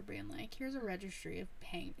out here being like, here's a registry of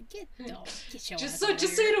pain. Get your just so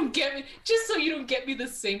you don't get me. Just so you don't get me the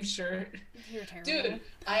same shirt. You're terrible. Dude,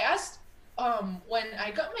 I asked when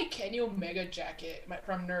I got my Kenny Omega jacket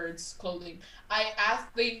from Nerds Clothing,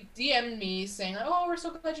 they DM'd me saying, oh, we're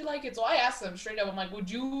so glad you like it. So I asked them straight up, I'm like, would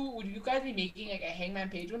you guys be making like a Hangman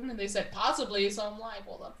Page one? And they said possibly. So I'm like,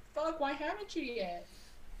 well, the fuck, why haven't you yet?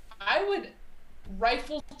 I would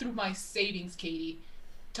rifle through my savings, Katie,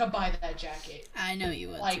 to buy that jacket. I know you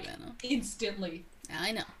would, like Savannah. Instantly.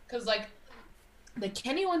 I know. Cause like the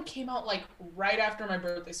Kenny one came out like right after my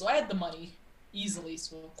birthday, so I had the money easily.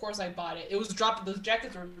 So of course I bought it. It was dropping. Those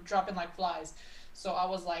jackets were dropping like flies. So I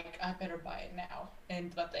was like, I better buy it now.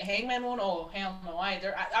 But the Hangman one, oh hell no!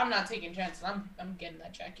 I'm not taking chances. I'm getting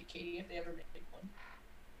that jacket, Katie, if they ever make one.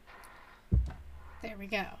 There we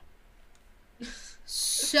go.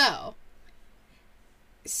 So,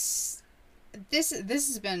 this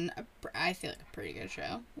has been, I feel like, a pretty good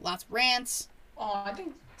show. Lots of rants. Oh, I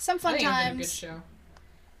think some fun times. It's been a good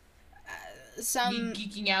show. Some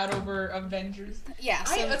geeking out over Avengers. Yeah,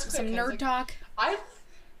 some nerd talk. I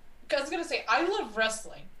was gonna say I love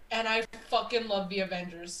wrestling and I fucking love the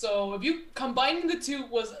Avengers. So if you combining the two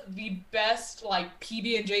was the best like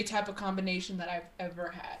PB&J type of combination that I've ever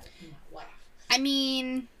had in my life. I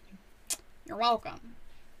mean, you're welcome.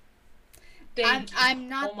 Thank you. I'm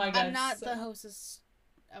not. Oh my God, I'm not the hostess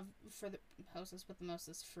with the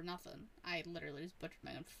mostest for nothing. I literally just butchered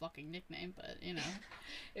my own fucking nickname, but you know,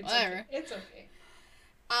 whatever. Okay. It's okay.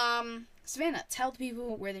 Savannah, tell the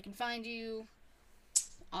people where they can find you.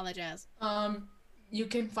 All that jazz. You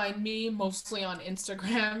can find me mostly on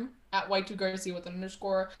Instagram at Y2Garcia with an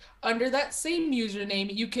underscore. Under that same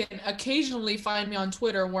username, you can occasionally find me on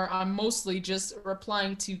Twitter where I'm mostly just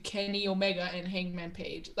replying to Kenny Omega and Hangman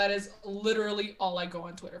Page. That is literally all I go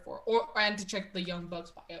on Twitter for. And to check the Young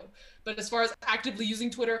Bucks bio. But as far as actively using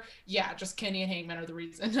Twitter, yeah, just Kenny and Hangman are the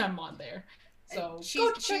reason I'm on there. So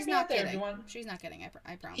she's not kidding. She's not kidding.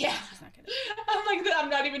 I promise. Yeah, she's not kidding. I'm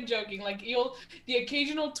not even joking. Like the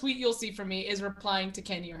occasional tweet you'll see from me is replying to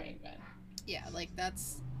Kenny or Hangman. Yeah, like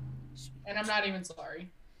that's. And I'm not even sorry.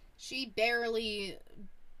 She barely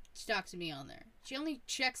talks to me on there. She only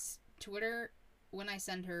checks Twitter when I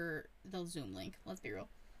send her the Zoom link. Let's be real.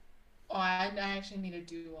 Oh, I actually need to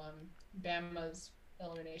do Bama's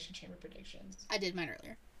Elimination Chamber predictions. I did mine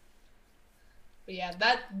earlier. But yeah,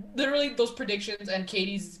 that literally those predictions and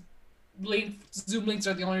Katie's Zoom links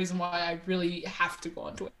are the only reason why I really have to go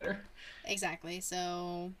on Twitter. Exactly.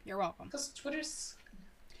 So you're welcome. Because Twitter's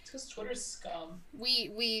scum.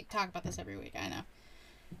 We talk about this every week. I know.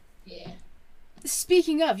 Yeah.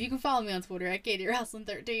 Speaking of, you can follow me on Twitter at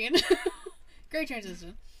KatieWrestling13. Great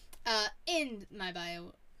transition. In my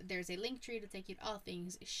bio, there's a link tree to take you to all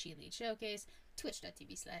things She Lead Showcase.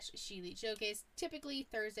 Twitch.tv/She Lead Showcase. Typically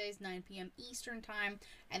Thursdays, 9 p.m. Eastern Time,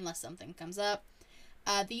 unless something comes up.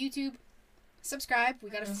 The YouTube, subscribe. We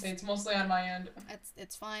gotta say it's mostly on my end.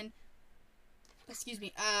 It's fine. Excuse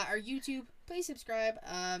me. Our YouTube, please subscribe.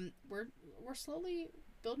 We're slowly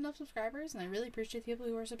building up subscribers, and I really appreciate the people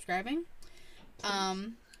who are subscribing.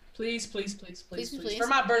 Please. For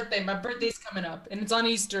my birthday. My birthday's coming up, and it's on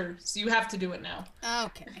Easter, so you have to do it now.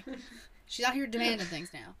 Okay. She's out here demanding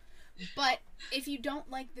things now. But if you don't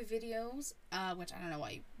like the videos, which I don't know why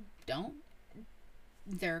you don't,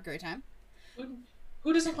 they're a great time.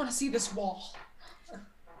 Who doesn't want to see this wall?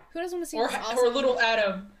 Who doesn't want to see this awesome, or little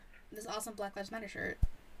Adam? This awesome Black Lives Matter shirt.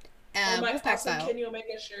 Or my Wolfpack awesome style. Kenny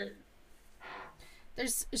Omega shirt.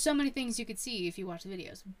 There's so many things you could see if you watch the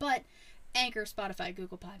videos. But Anchor, Spotify,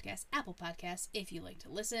 Google Podcasts, Apple Podcasts, if you like to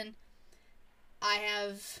listen. I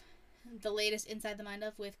have the latest Inside the Mind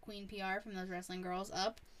of with Queen PR from Those Wrestling Girls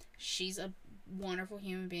up. She's a wonderful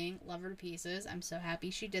human being. Love her to pieces. I'm so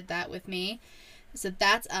happy she did that with me. So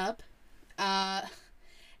that's up.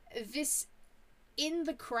 This In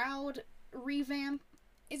the Crowd revamp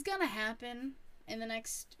is gonna happen in the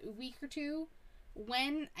next week or two.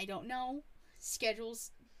 When? I don't know.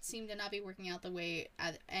 Schedules seem to not be working out the way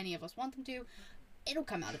any of us want them to. It'll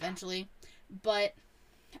come out eventually. But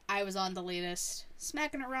I was on the latest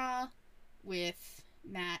Smackin' It Raw with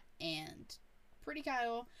Matt and Pretty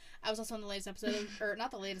Kyle. I was also on the latest episode, or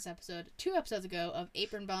not the latest episode, 2 episodes ago of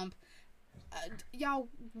Apron Bump. Y'all,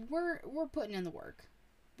 we're putting in the work.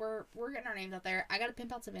 We're getting our names out there. I gotta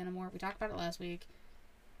pimp out Savannah more. We talked about it last week.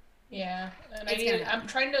 Yeah, and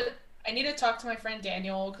It's I need to talk to my friend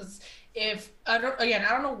Daniel because if I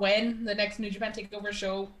don't know when the next New Japan Takeover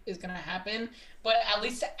show is gonna happen, but at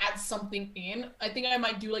least to add something in, I think I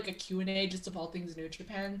might do like a Q&A just of all things New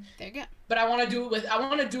Japan. There you go. But I want to do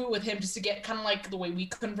it with him just to get kind of like the way we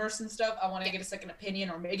converse and stuff. I want to get a second opinion,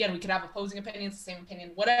 or again, we could have opposing opinions, the same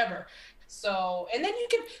opinion, whatever. So, and then you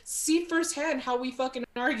can see firsthand how we fucking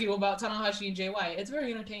argue about Tanahashi and JY. It's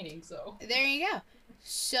very entertaining. So there you go.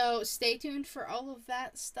 So stay tuned for all of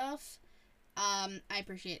that stuff.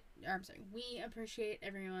 We appreciate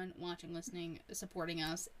everyone watching, listening, supporting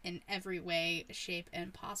us in every way, shape,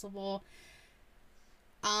 and possible.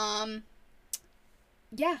 Yeah,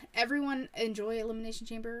 everyone enjoy Elimination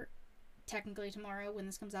Chamber. Technically tomorrow when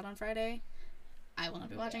this comes out on Friday. I will not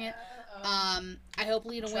be watching it. I hope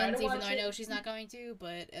Lita wins, even though I know she's not going to,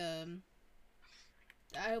 but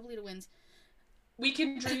I hope Lita wins. We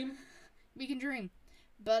can dream. We can dream.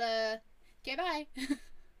 But okay, bye.